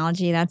that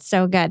analogy. That's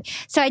so good.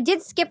 So I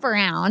did skip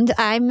around.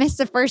 I missed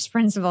the first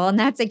principle, and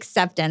that's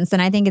acceptance.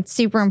 And I think it's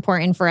super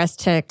important for us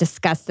to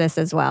discuss this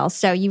as well.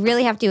 So you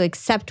really have to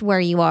accept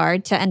where you are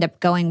to end up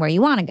going where you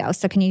want to go.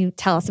 So can you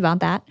tell us about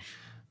that?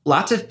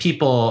 Lots of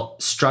people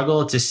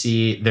struggle to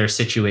see their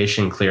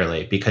situation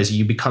clearly because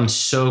you become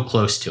so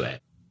close to it.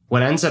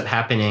 What ends up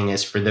happening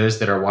is, for those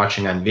that are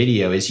watching on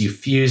video, is you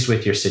fuse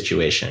with your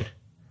situation.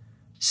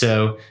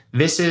 So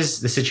this is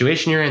the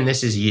situation you're in,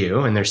 this is you,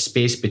 and there's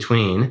space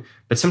between,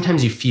 but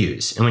sometimes you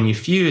fuse. And when you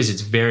fuse,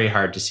 it's very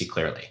hard to see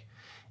clearly.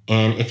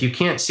 And if you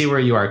can't see where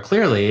you are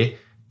clearly,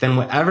 then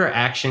whatever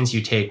actions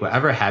you take,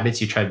 whatever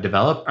habits you try to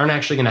develop aren't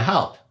actually going to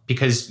help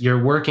because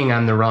you're working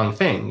on the wrong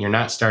thing. You're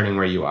not starting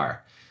where you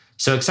are.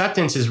 So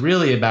acceptance is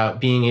really about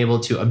being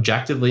able to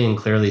objectively and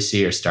clearly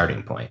see your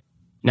starting point.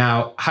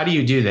 Now, how do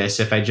you do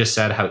this if I just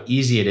said how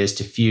easy it is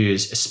to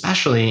fuse,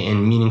 especially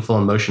in meaningful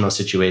emotional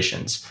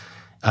situations?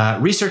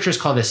 Researchers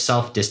call this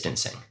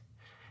self-distancing.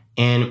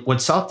 And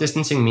what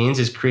self-distancing means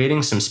is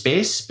creating some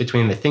space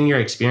between the thing you're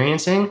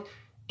experiencing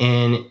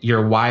and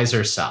your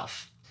wiser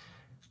self.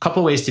 A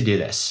couple ways to do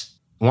this.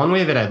 One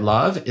way that I'd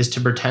love is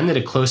to pretend that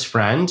a close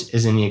friend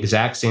is in the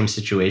exact same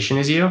situation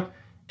as you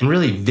and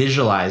really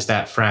visualize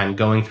that friend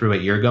going through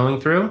what you're going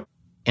through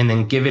and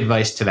then give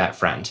advice to that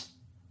friend.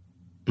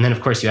 And then,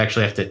 of course, you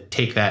actually have to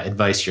take that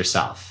advice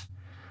yourself.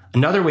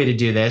 Another way to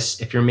do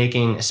this,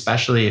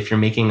 especially if you're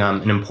making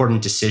an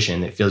important decision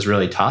that feels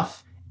really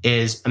tough,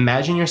 is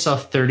imagine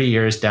yourself 30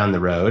 years down the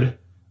road,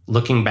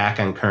 looking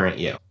back on current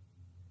you.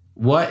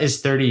 What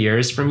is 30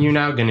 years from you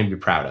now going to be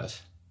proud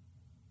of?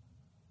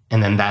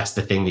 And then that's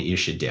the thing that you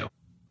should do.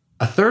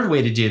 A third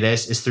way to do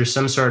this is through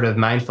some sort of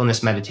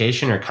mindfulness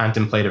meditation or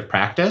contemplative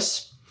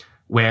practice,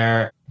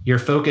 where your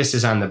focus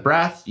is on the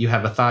breath, you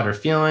have a thought or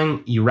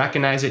feeling, you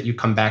recognize it, you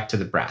come back to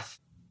the breath.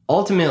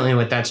 Ultimately,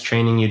 what that's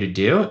training you to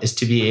do is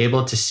to be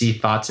able to see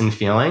thoughts and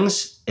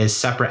feelings as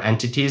separate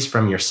entities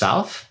from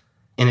yourself,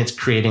 and it's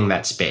creating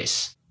that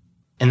space.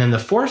 And then the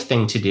fourth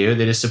thing to do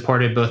that is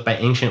supported both by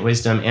ancient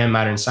wisdom and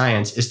modern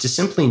science is to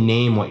simply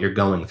name what you're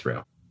going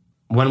through.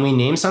 When we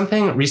name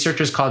something,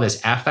 researchers call this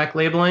affect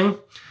labeling.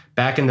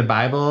 Back in the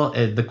Bible,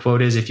 the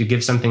quote is, if you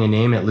give something a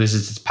name, it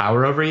loses its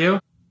power over you.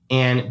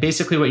 And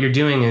basically what you're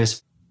doing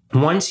is,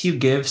 once you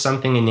give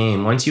something a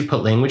name, once you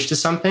put language to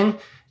something,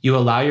 you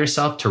allow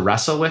yourself to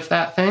wrestle with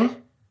that thing.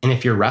 And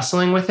if you're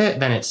wrestling with it,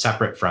 then it's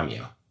separate from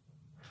you.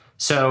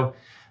 So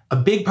a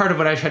big part of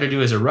what I try to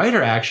do as a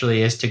writer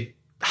actually is to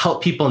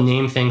help people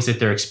name things that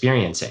they're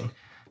experiencing.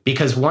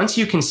 Because once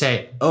you can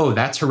say, oh,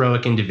 that's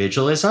heroic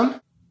individualism,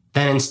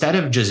 then instead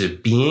of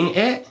just being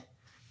it,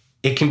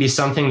 it can be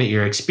something that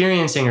you're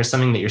experiencing or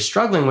something that you're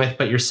struggling with,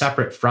 but you're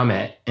separate from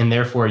it. And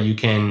therefore you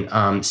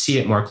can see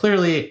it more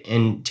clearly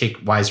and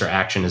take wiser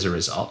action as a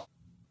result.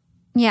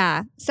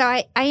 Yeah. So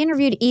I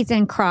interviewed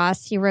Ethan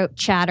Kross. He wrote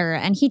Chatter,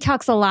 and he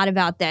talks a lot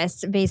about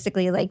this,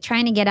 basically like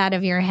trying to get out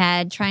of your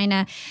head, trying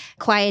to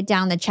quiet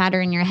down the chatter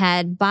in your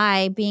head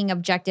by being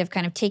objective,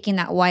 kind of taking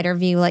that wider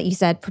view, like you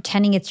said,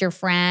 pretending it's your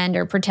friend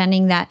or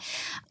pretending that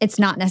it's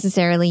not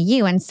necessarily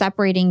you and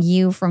separating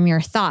you from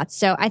your thoughts.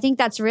 So I think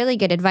that's really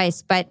good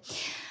advice. But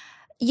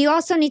you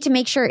also need to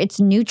make sure it's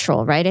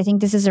neutral, right? I think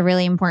this is a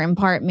really important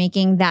part,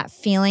 making that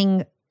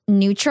feeling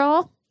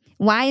neutral.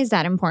 Why is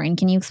that important?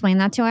 Can you explain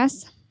that to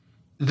us?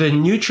 The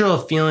neutral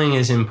feeling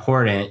is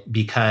important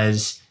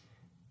because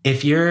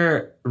if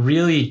you're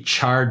really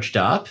charged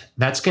up,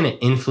 that's going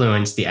to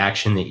influence the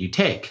action that you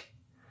take.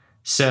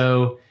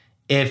 So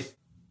if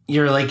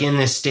you're like in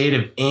this state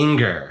of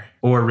anger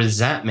or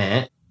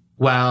resentment,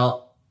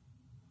 well,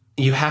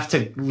 you have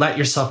to let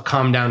yourself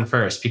calm down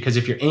first, because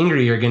if you're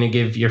angry, you're going to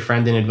give your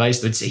friend an advice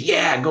that would say,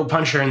 yeah, go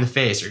punch her in the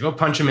face or go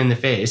punch him in the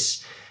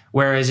face.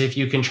 Whereas if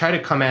you can try to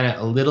come at it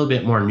a little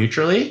bit more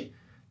neutrally,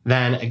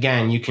 then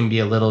again, you can be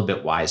a little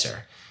bit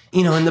wiser.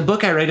 You know, in the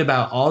book, I write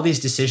about all these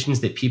decisions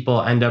that people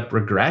end up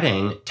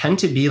regretting tend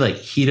to be like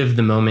heat of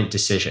the moment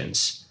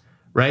decisions,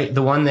 right?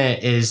 The one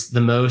that is the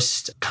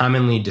most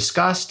commonly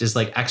discussed is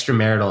like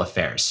extramarital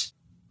affairs.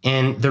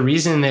 And the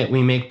reason that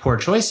we make poor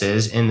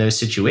choices in those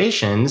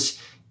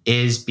situations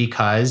is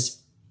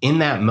because in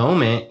that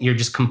moment, you're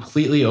just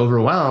completely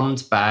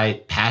overwhelmed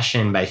by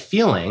passion, by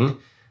feeling.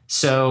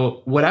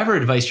 So whatever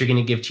advice you're going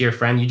to give to your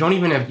friend, you don't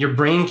even have, your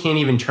brain can't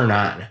even turn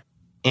on.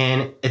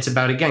 And it's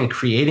about, again,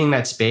 creating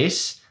that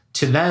space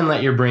to then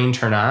let your brain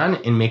turn on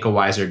and make a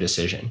wiser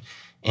decision.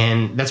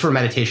 And that's where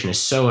meditation is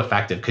so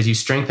effective, because you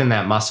strengthen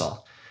that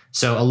muscle.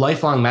 So a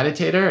lifelong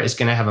meditator is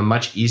going to have a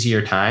much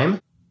easier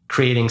time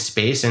creating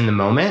space in the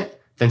moment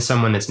than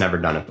someone that's never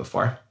done it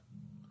before.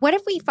 What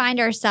if we find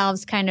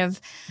ourselves kind of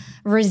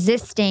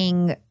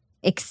resisting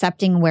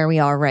accepting where we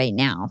are right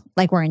now?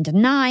 Like we're in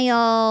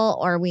denial,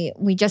 or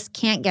we just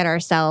can't get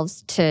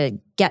ourselves to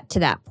get to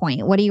that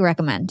point. What do you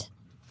recommend?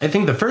 I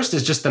think the first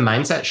is just the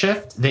mindset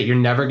shift that you're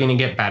never going to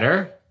get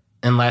better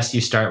unless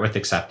you start with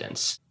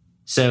acceptance.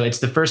 So it's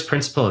the first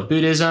principle of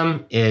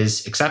Buddhism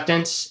is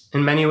acceptance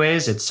in many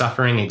ways. It's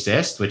suffering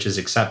exists, which is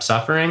accept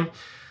suffering.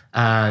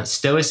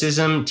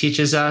 Stoicism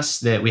teaches us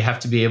that we have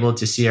to be able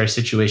to see our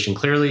situation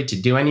clearly to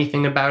do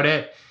anything about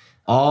it.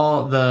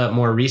 All the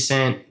more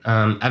recent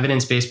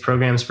evidence-based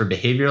programs for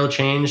behavioral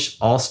change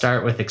all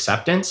start with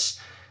acceptance.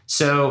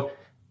 So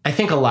I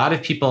think a lot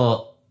of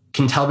people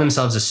can tell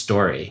themselves a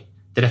story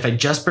that if I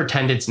just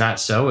pretend it's not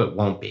so, it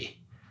won't be.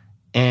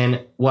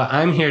 And what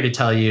I'm here to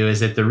tell you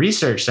is that the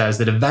research says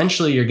that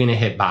eventually you're going to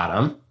hit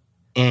bottom,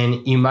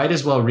 and you might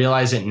as well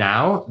realize it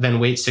now than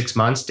wait 6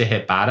 months to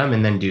hit bottom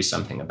and then do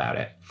something about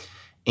it.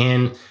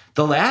 And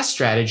the last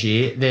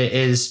strategy that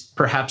is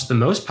perhaps the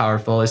most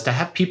powerful is to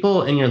have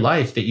people in your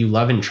life that you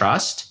love and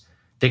trust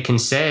that can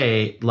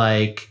say,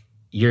 like,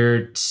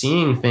 you're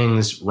seeing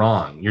things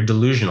wrong, you're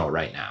delusional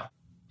right now.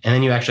 And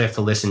then you actually have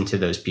to listen to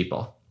those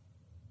people.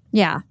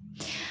 Yeah.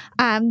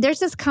 There's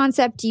this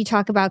concept you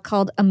talk about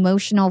called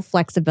emotional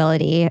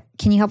flexibility.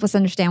 Can you help us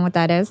understand what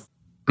that is?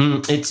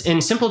 It's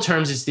in simple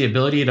terms, it's the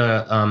ability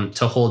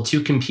to hold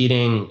two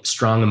competing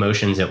strong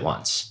emotions at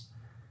once.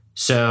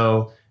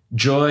 So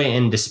joy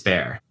and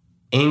despair,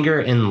 anger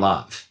and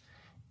love.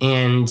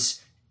 And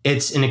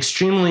it's an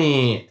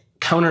extremely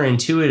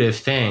counterintuitive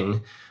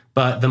thing,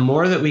 but the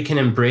more that we can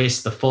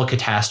embrace the full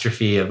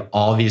catastrophe of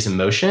all these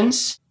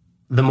emotions,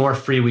 the more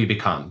free we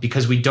become,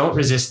 because we don't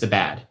resist the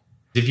bad.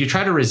 If you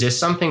try to resist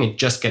something, it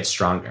just gets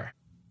stronger.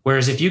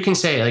 Whereas if you can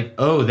say like,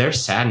 oh,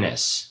 there's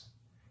sadness.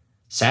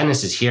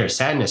 Sadness is here.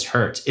 Sadness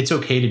hurts. It's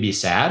okay to be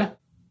sad.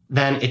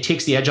 Then it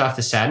takes the edge off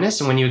the sadness.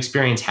 And when you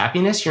experience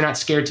happiness, you're not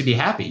scared to be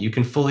happy. You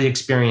can fully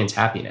experience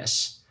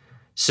happiness.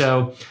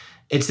 So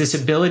it's this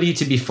ability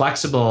to be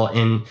flexible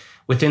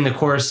within the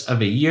course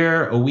of a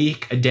year, a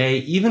week, a day,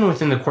 even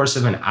within the course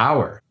of an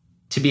hour,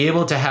 to be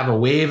able to have a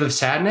wave of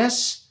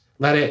sadness,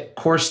 let it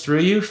course through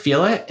you,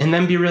 feel it, and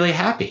then be really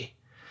happy.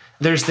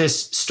 There's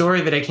this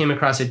story that I came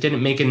across, it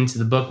didn't make it into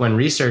the book when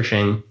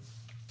researching,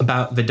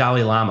 about the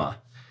Dalai Lama.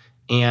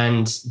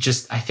 And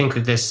just, I think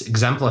that this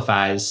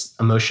exemplifies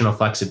emotional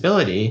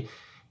flexibility,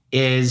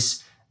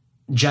 is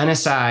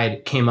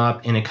genocide came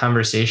up in a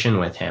conversation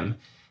with him,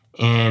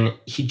 and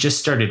he just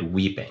started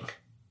weeping,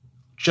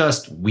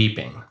 just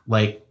weeping,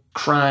 like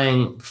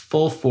crying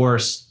full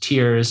force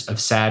tears of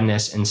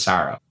sadness and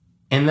sorrow.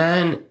 And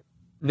then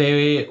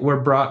they were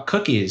brought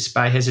cookies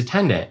by his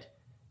attendant.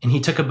 And he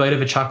took a bite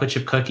of a chocolate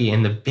chip cookie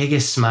and the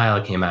biggest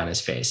smile came on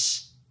his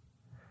face.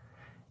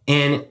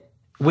 And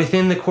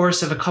within the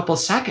course of a couple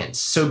seconds,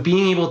 so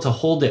being able to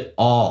hold it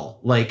all,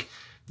 like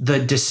the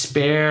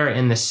despair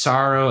and the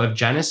sorrow of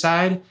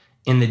genocide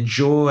and the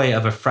joy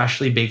of a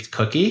freshly baked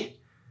cookie,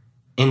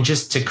 and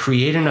just to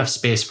create enough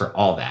space for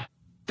all that.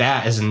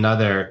 That is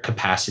another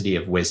capacity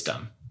of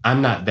wisdom.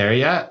 I'm not there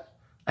yet.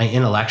 I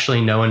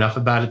intellectually know enough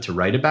about it to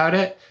write about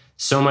it.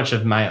 So much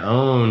of my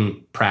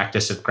own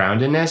practice of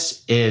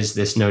groundedness is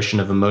this notion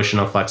of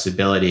emotional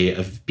flexibility,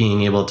 of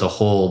being able to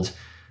hold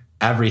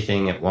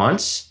everything at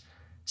once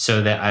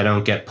so that I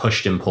don't get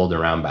pushed and pulled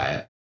around by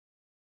it.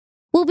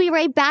 We'll be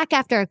right back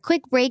after a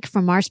quick break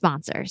from our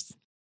sponsors.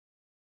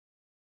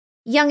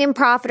 Young and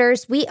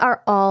profiters, we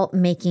are all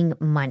making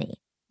money.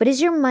 But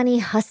is your money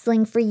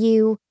hustling for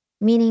you?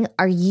 Meaning,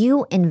 are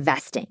you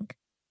investing?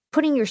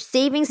 Putting your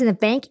savings in the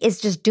bank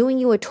is just doing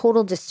you a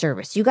total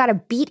disservice. You got to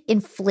beat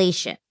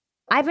inflation.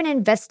 I've been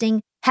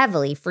investing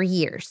heavily for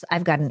years.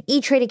 I've got an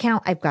E-Trade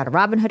account. I've got a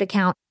Robinhood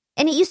account.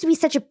 And it used to be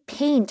such a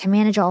pain to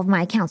manage all of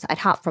my accounts. I'd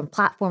hop from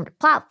platform to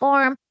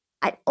platform.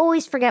 I'd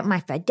always forget my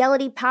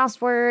Fidelity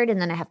password,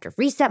 and then I have to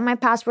reset my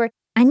password.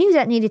 I knew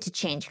that needed to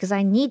change because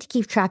I need to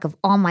keep track of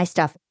all my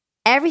stuff.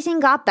 Everything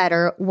got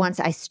better once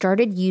I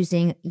started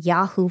using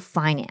Yahoo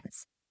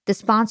Finance, the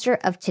sponsor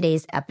of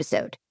today's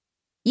episode.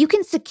 You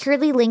can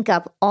securely link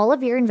up all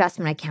of your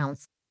investment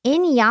accounts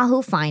in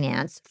Yahoo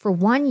Finance for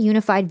one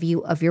unified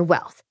view of your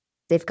wealth.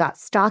 They've got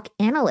stock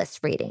analyst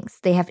ratings.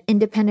 They have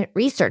independent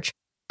research.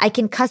 I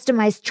can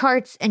customize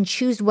charts and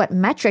choose what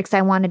metrics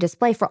I want to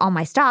display for all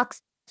my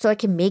stocks so I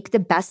can make the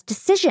best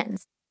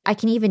decisions. I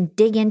can even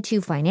dig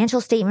into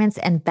financial statements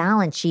and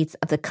balance sheets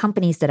of the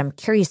companies that I'm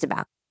curious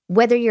about.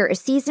 Whether you're a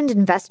seasoned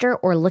investor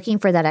or looking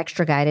for that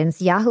extra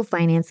guidance, Yahoo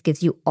Finance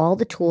gives you all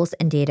the tools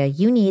and data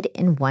you need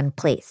in one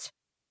place.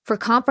 For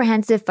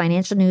comprehensive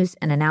financial news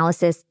and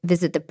analysis,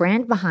 visit the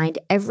brand behind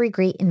every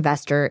great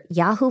investor,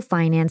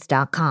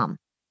 yahoofinance.com,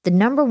 the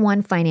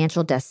 #1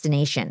 financial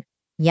destination,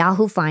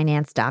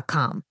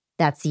 yahoofinance.com.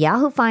 That's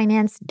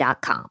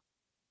yahoofinance.com.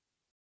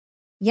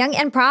 Young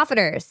and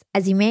profiters,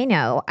 as you may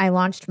know, I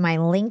launched my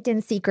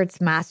LinkedIn Secrets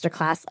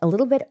Masterclass a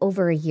little bit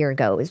over a year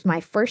ago. It was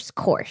my first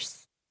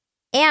course.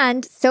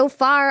 And so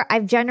far,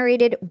 I've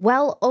generated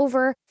well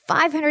over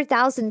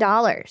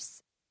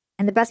 $500,000.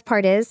 And the best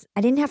part is,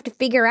 I didn't have to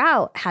figure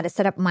out how to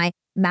set up my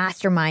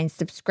mastermind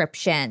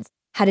subscriptions,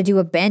 how to do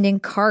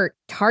abandoned cart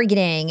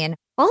targeting, and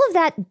all of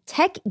that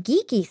tech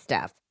geeky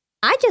stuff.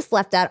 I just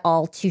left that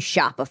all to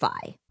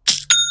Shopify.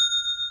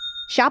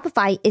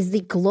 Shopify is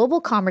the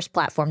global commerce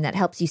platform that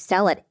helps you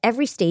sell at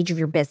every stage of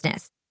your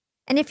business.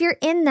 And if you're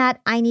in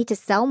that I need to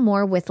sell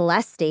more with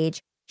less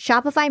stage,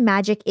 Shopify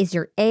Magic is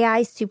your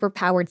AI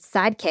superpowered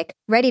sidekick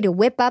ready to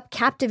whip up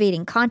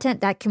captivating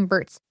content that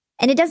converts.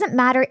 And it doesn't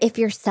matter if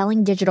you're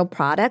selling digital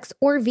products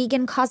or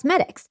vegan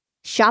cosmetics.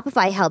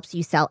 Shopify helps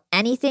you sell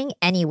anything,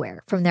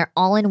 anywhere, from their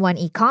all-in-one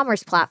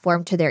e-commerce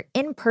platform to their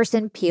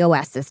in-person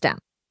POS system.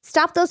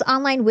 Stop those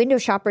online window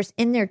shoppers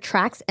in their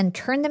tracks and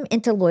turn them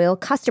into loyal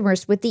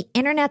customers with the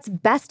internet's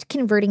best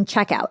converting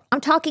checkout.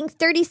 I'm talking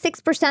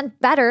 36%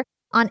 better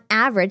on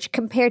average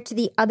compared to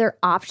the other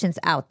options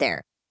out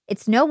there.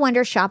 It's no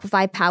wonder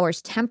Shopify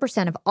powers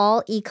 10% of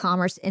all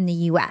e-commerce in the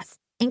US,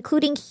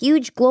 including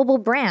huge global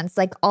brands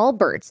like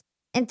Allbirds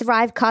and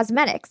Thrive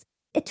Cosmetics.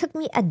 It took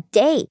me a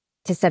day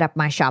to set up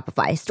my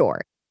Shopify store.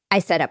 I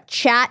set up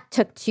chat,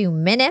 took 2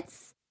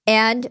 minutes,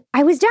 and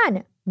I was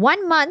done.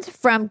 1 month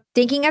from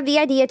thinking of the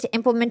idea to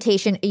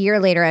implementation, a year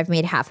later, I've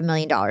made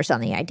 $500,000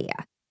 on the idea.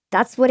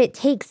 That's what it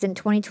takes in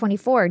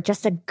 2024,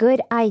 just a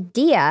good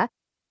idea,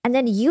 and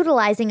then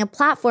utilizing a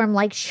platform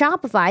like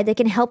Shopify that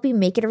can help you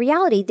make it a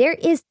reality. There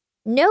is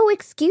no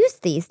excuse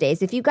these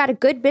days. If you've got a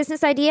good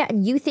business idea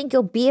and you think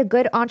you'll be a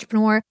good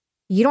entrepreneur,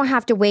 you don't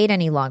have to wait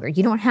any longer.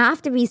 You don't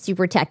have to be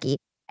super techie,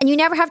 and you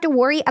never have to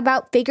worry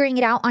about figuring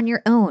it out on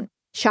your own.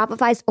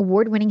 Shopify's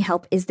award-winning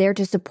help is there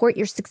to support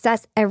your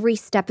success every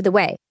step of the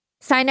way.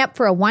 Sign up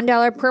for a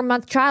 $1 per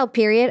month trial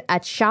period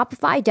at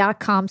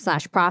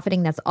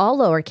shopify.com/profiting. That's all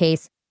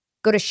lowercase.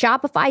 Go to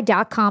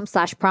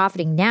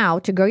shopify.com/profiting now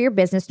to grow your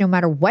business no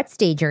matter what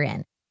stage you're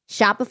in.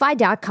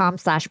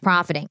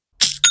 Shopify.com/profiting.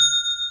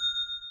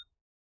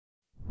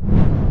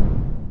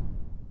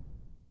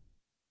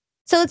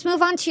 So let's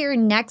move on to your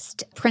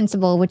next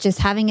principle, which is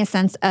having a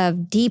sense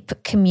of deep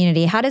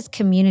community. How does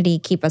community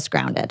keep us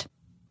grounded?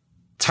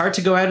 It's hard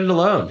to go at it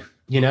alone.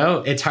 You know,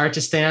 it's hard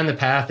to stay on the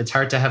path. It's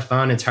hard to have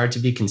fun. It's hard to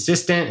be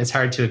consistent. It's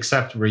hard to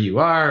accept where you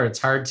are. It's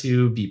hard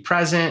to be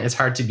present. It's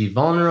hard to be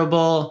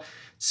vulnerable.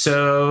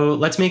 So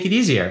let's make it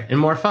easier and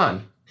more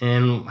fun.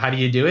 And how do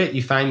you do it?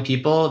 You find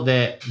people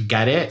that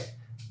get it,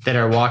 that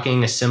are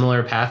walking a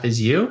similar path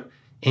as you,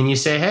 and you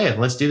say, hey,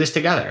 let's do this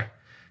together.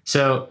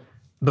 So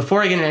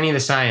before I get into any of the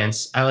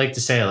science, I like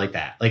to say it like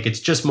that. Like, it's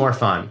just more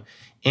fun.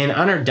 And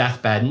on our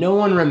deathbed, no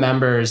one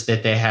remembers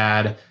that they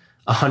had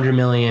 100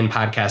 million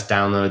podcast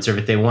downloads or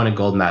if they won a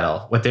gold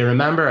medal. What they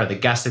remember are the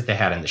guests that they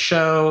had on the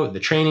show, the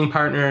training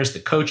partners, the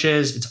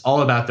coaches. It's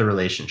all about the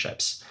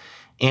relationships.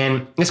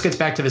 And this gets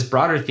back to this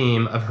broader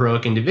theme of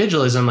heroic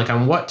individualism, like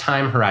on what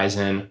time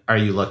horizon are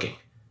you looking?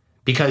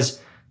 Because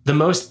the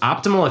most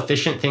optimal,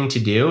 efficient thing to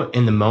do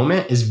in the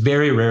moment is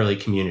very rarely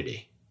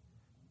community.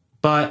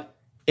 But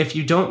if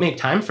you don't make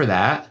time for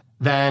that,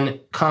 then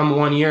come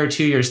 1 year,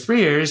 2 years,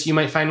 3 years, you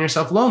might find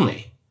yourself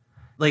lonely.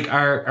 Like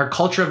our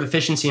culture of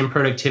efficiency and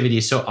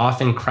productivity so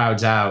often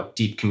crowds out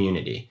deep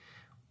community.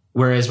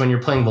 Whereas when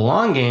you're playing the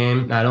long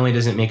game, not only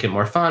does it make it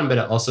more fun, but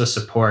it also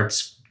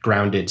supports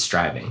grounded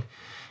striving.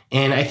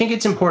 And I think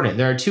it's important.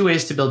 There are two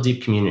ways to build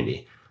deep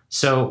community.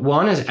 So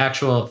one is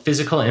actual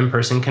physical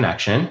in-person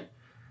connection.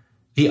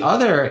 The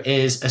other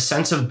is a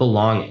sense of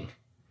belonging.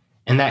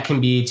 And that can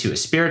be to a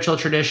spiritual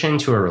tradition,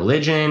 to a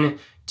religion,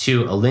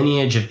 to a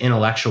lineage of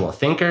intellectual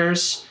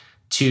thinkers,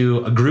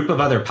 to a group of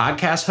other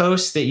podcast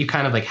hosts that you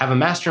kind of like have a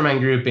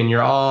mastermind group and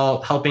you're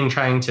all helping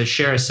trying to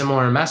share a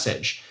similar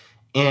message.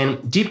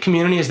 And deep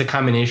community is the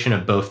combination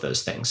of both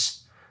those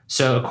things.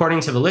 So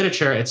according to the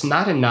literature, it's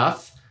not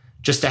enough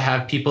just to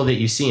have people that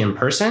you see in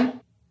person,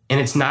 and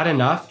it's not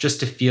enough just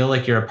to feel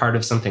like you're a part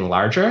of something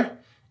larger.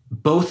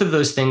 Both of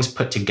those things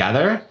put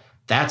together,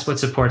 that's what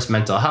supports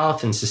mental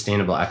health and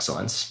sustainable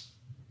excellence.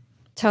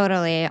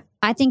 Totally.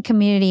 I think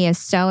community is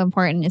so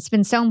important. It's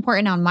been so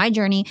important on my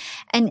journey.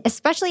 And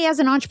especially as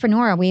an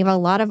entrepreneur, we have a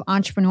lot of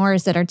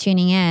entrepreneurs that are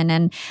tuning in.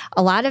 And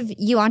a lot of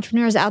you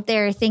entrepreneurs out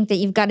there think that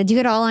you've got to do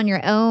it all on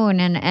your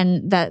own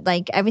and that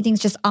like everything's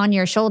just on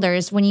your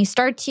shoulders. When you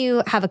start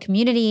to have a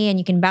community and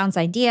you can bounce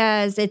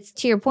ideas, it's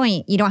to your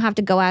point, you don't have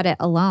to go at it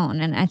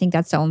alone. And I think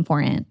that's so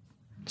important.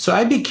 So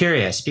I'd be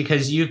curious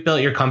because you've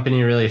built your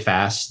company really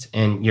fast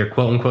and you're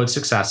quote unquote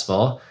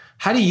successful.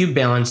 How do you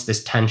balance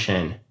this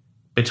tension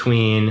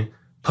between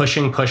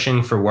pushing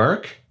for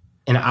work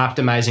and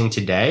optimizing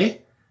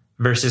today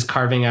versus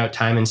carving out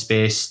time and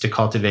space to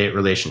cultivate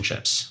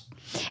relationships?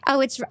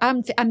 Oh,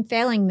 I'm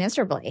failing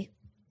miserably.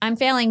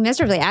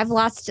 I've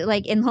lost,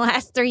 like in the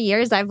last 3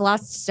 years, I've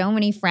lost so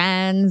many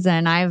friends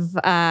and I've,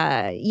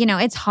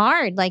 it's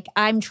hard. Like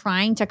I'm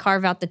trying to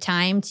carve out the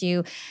time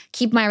to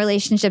keep my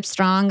relationship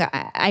strong.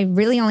 I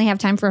really only have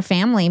time for a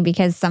family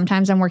because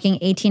sometimes I'm working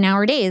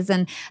 18-hour days.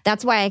 And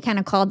that's why I kind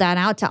of called that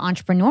out to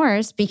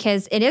entrepreneurs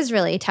because it is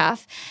really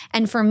tough.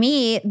 And for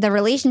me, the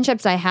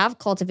relationships I have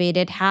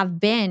cultivated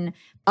have been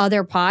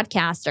other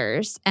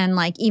podcasters and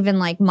like even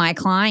like my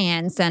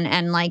clients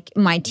and like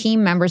my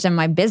team members and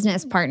my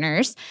business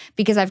partners,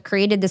 because I've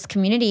created this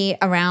community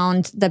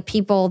around the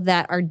people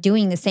that are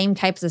doing the same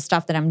types of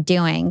stuff that I'm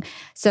doing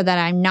so that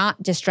I'm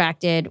not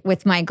distracted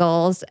with my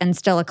goals and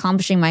still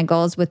accomplishing my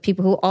goals with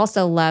people who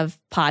also love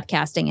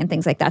podcasting and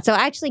things like that. So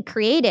I actually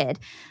created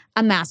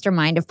a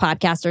mastermind of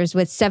podcasters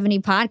with 70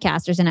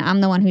 podcasters, and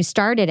I'm the one who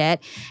started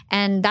it.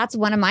 And that's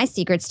one of my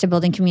secrets to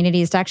building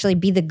community is to actually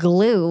be the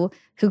glue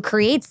who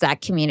creates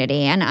that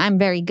community. And I'm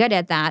very good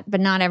at that,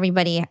 but not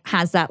everybody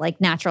has that like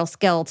natural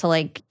skill to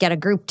like get a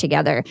group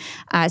together.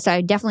 So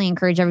I definitely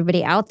encourage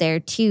everybody out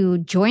there to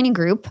join a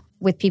group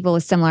with people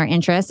with similar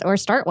interests or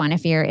start one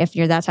if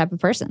you're that type of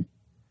person.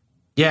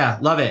 Yeah,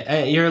 love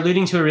it. You're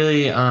alluding to a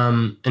really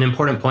an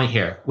important point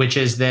here, which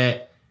is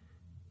that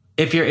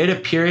if you're at a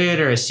period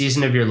or a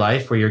season of your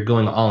life where you're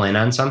going all in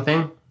on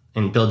something,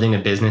 and building a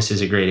business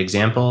is a great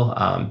example,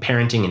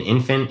 parenting an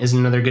infant is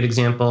another good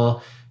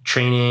example,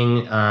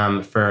 training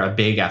for a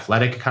big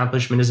athletic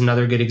accomplishment is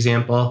another good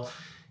example,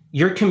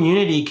 your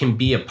community can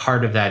be a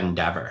part of that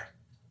endeavor.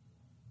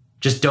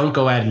 Just don't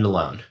go at it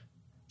alone.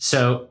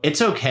 So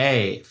it's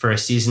okay for a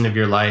season of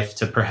your life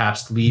to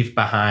perhaps leave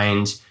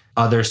behind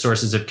other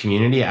sources of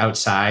community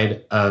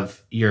outside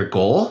of your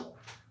goal.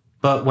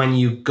 But when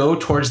you go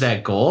towards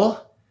that goal,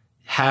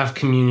 have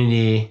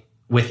community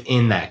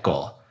within that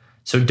goal.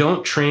 So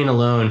don't train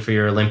alone for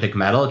your Olympic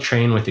medal,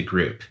 train with a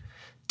group.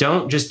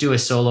 Don't just do a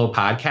solo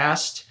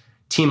podcast,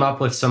 team up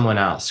with someone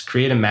else,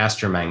 create a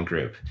mastermind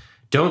group.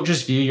 Don't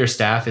just view your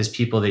staff as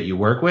people that you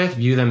work with,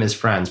 view them as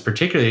friends,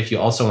 particularly if you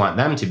also want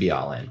them to be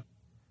all in.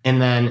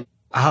 And then,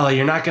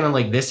 you're not gonna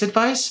like this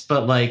advice,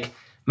 but like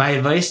my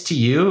advice to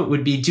you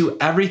would be do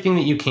everything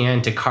that you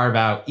can to carve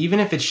out, even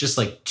if it's just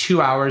like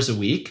 2 hours a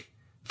week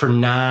for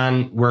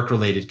non-work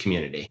related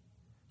community.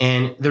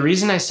 And the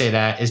reason I say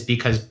that is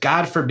because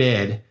God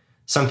forbid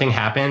something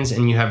happens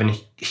and you have a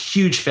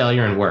huge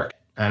failure in work.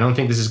 I don't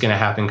think this is going to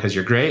happen because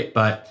you're great,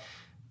 but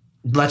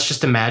let's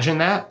just imagine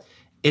that.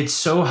 It's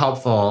so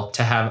helpful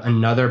to have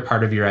another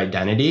part of your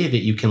identity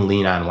that you can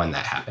lean on when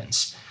that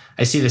happens.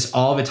 I see this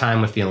all the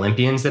time with the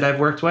Olympians that I've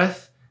worked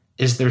with,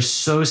 is they're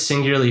so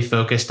singularly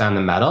focused on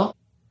the medal.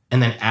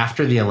 And then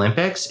after the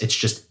Olympics, it's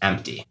just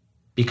empty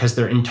because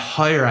their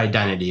entire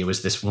identity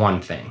was this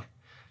one thing.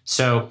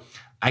 So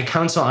I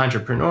counsel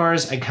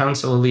entrepreneurs, I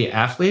counsel elite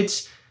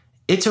athletes,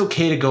 it's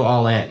okay to go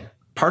all in.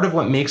 Part of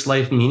what makes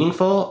life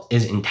meaningful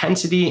is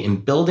intensity in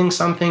building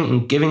something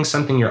and giving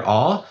something your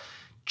all.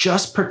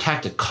 Just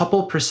protect a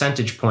couple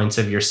percentage points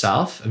of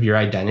yourself, of your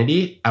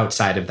identity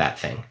outside of that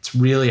thing. It's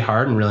really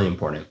hard and really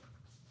important.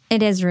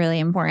 It is really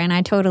important.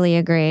 I totally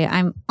agree.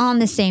 I'm on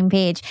the same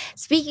page.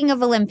 Speaking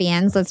of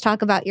Olympians, let's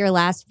talk about your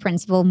last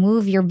principle,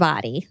 move your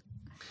body.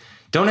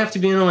 Don't have to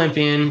be an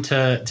Olympian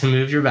to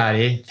move your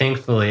body,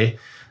 thankfully.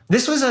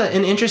 This was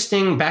an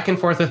interesting back and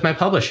forth with my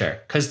publisher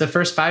because the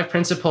first 5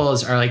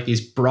 principles are like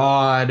these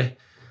broad,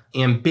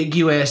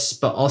 ambiguous,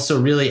 but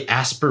also really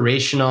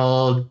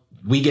aspirational,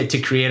 we get to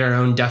create our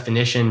own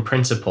definition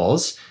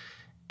principles.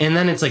 And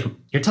then it's like,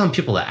 you're telling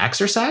people to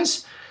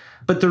exercise?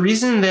 But the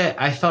reason that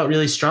I felt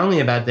really strongly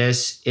about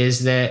this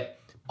is that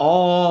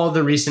all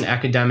the recent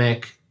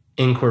academic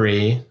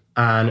inquiry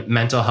on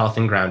mental health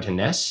and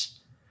groundedness,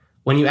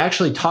 when you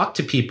actually talk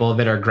to people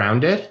that are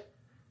grounded,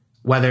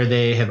 whether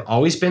they have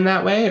always been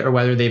that way or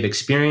whether they've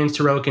experienced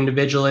heroic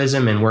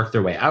individualism and worked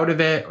their way out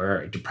of it,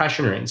 or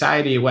depression or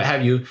anxiety, what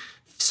have you,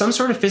 some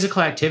sort of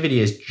physical activity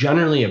is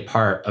generally a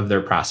part of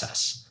their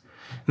process.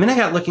 And then I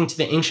got looking to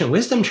the ancient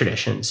wisdom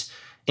traditions,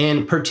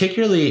 and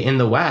particularly in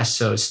the West,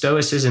 so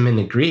Stoicism and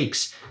the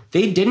Greeks,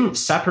 they didn't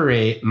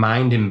separate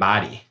mind and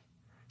body.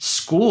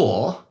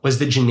 School was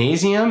the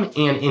gymnasium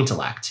and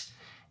intellect.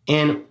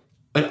 And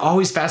it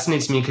always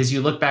fascinates me because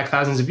you look back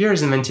thousands of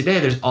years and then today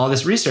there's all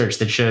this research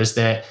that shows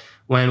that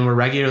when we're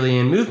regularly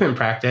in movement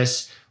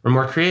practice, we're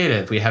more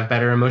creative, we have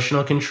better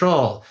emotional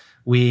control,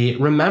 we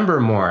remember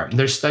more.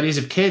 There's studies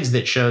of kids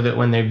that show that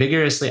when they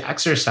vigorously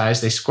exercise,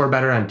 they score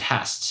better on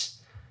tests.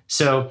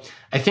 So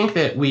I think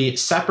that we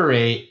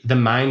separate the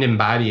mind and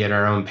body at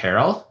our own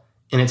peril.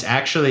 And it's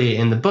actually,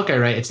 in the book I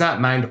write, it's not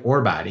mind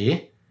or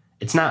body.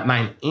 It's not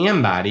mind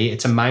and body.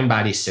 It's a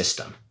mind-body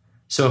system.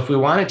 So if we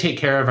want to take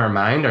care of our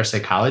mind, our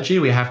psychology,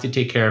 we have to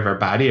take care of our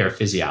body, our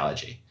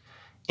physiology.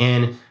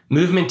 And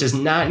movement does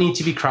not need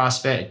to be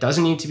CrossFit. It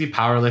doesn't need to be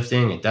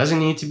powerlifting. It doesn't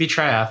need to be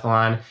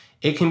triathlon.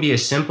 It can be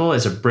as simple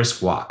as a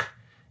brisk walk.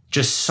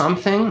 Just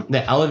something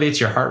that elevates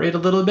your heart rate a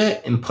little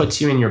bit and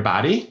puts you in your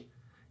body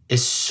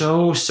is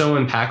so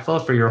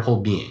impactful for your whole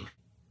being.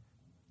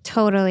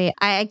 Totally.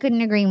 I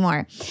couldn't agree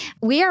more.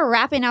 We are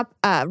wrapping up,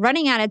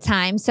 running out of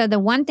time. So the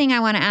one thing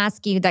I want to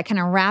ask you that kind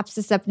of wraps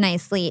this up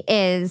nicely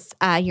is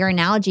your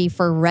analogy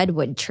for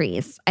redwood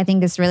trees. I think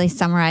this really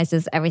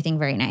summarizes everything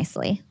very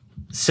nicely.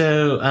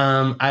 So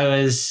I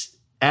was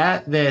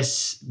at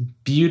this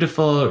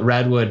beautiful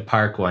redwood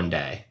park one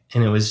day,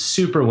 and it was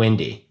super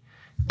windy.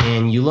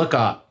 And you look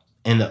up,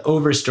 and the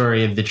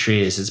overstory of the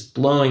trees is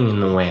blowing in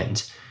the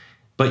wind.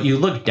 But you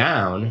look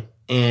down,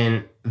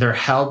 and they're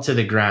held to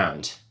the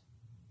ground.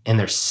 And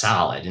they're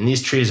solid. And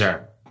these trees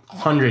are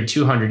 100,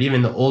 200,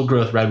 even the old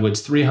growth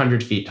redwoods,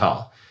 300 feet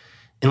tall.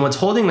 And what's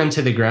holding them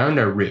to the ground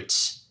are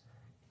roots.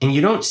 And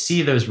you don't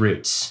see those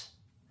roots.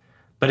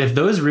 But if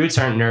those roots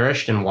aren't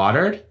nourished and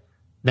watered,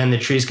 then the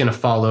tree's going to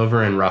fall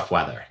over in rough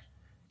weather.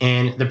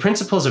 And the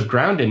principles of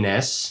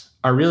groundedness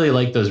are really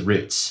like those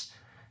roots.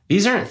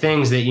 These aren't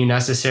things that you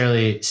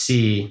necessarily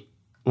see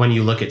when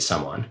you look at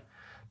someone.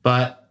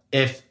 But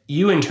if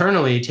you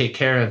internally take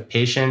care of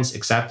patience,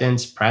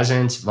 acceptance,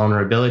 presence,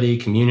 vulnerability,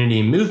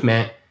 community,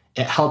 movement,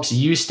 it helps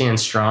you stand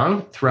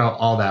strong throughout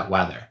all that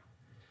weather.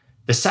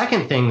 The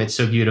second thing that's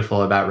so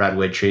beautiful about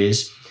redwood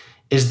trees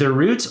is the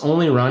roots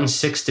only run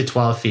 6 to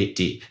 12 feet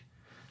deep.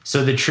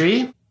 So the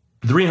tree,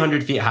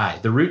 300 feet high,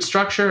 the root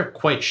structure,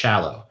 quite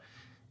shallow.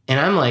 And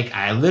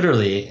I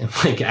literally am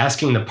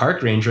asking the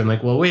park ranger, I'm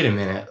like, well, wait a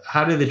minute,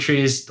 how do the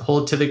trees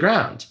hold to the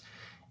ground?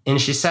 And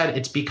she said,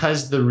 it's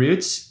because the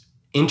roots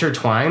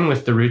intertwine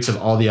with the roots of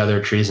all the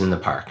other trees in the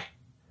park.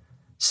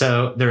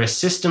 So they're a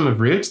system of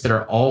roots that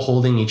are all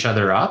holding each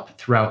other up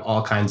throughout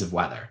all kinds of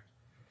weather.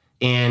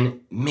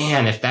 And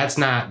man, if that's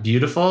not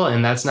beautiful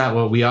and that's not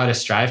what we ought to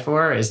strive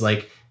for, is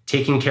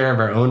taking care of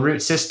our own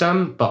root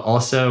system, but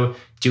also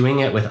doing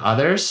it with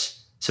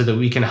others so that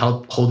we can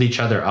help hold each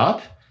other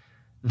up,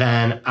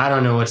 then I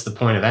don't know what's the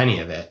point of any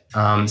of it.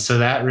 So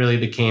that really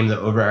became the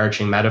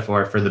overarching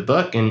metaphor for the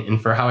book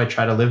and for how I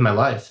try to live my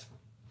life.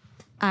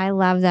 I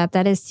love that.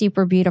 That is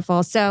super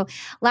beautiful. So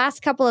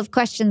last couple of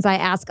questions I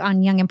ask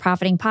on Young and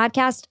Profiting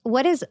podcast.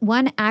 What is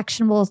one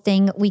actionable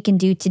thing we can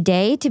do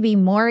today to be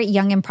more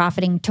young and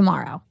profiting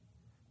tomorrow?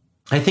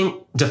 I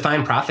think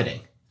define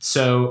profiting.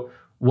 So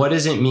what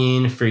does it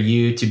mean for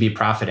you to be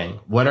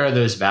profiting? What are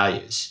those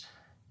values?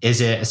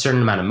 Is it a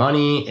certain amount of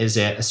money? Is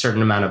it a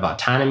certain amount of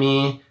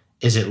autonomy?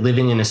 Is it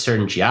living in a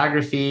certain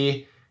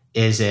geography?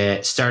 Is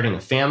it starting a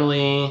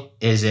family?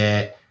 Is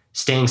it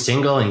staying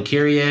single and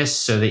curious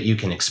so that you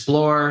can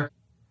explore?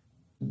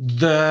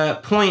 The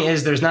point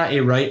is there's not a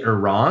right or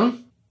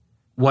wrong.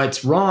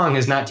 What's wrong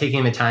is not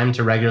taking the time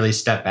to regularly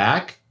step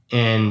back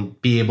and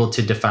be able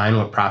to define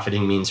what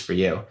profiting means for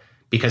you.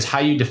 Because how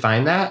you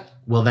define that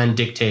will then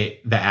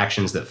dictate the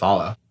actions that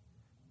follow.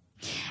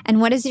 And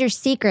what is your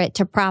secret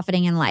to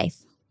profiting in life?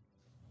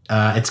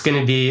 It's going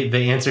to be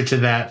the answer to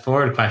that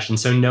forward question.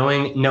 So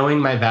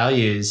knowing my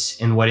values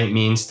and what it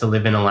means to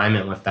live in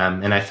alignment with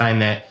them. And I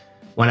find that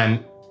when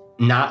I'm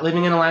not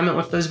living in alignment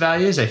with those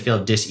values, I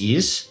feel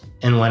dis-ease.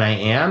 And when I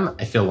am,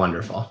 I feel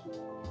wonderful.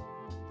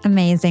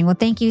 Amazing. Well,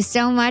 thank you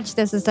so much.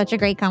 This is such a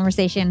great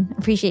conversation.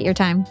 Appreciate your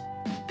time.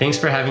 Thanks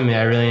for having me.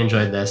 I really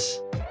enjoyed this.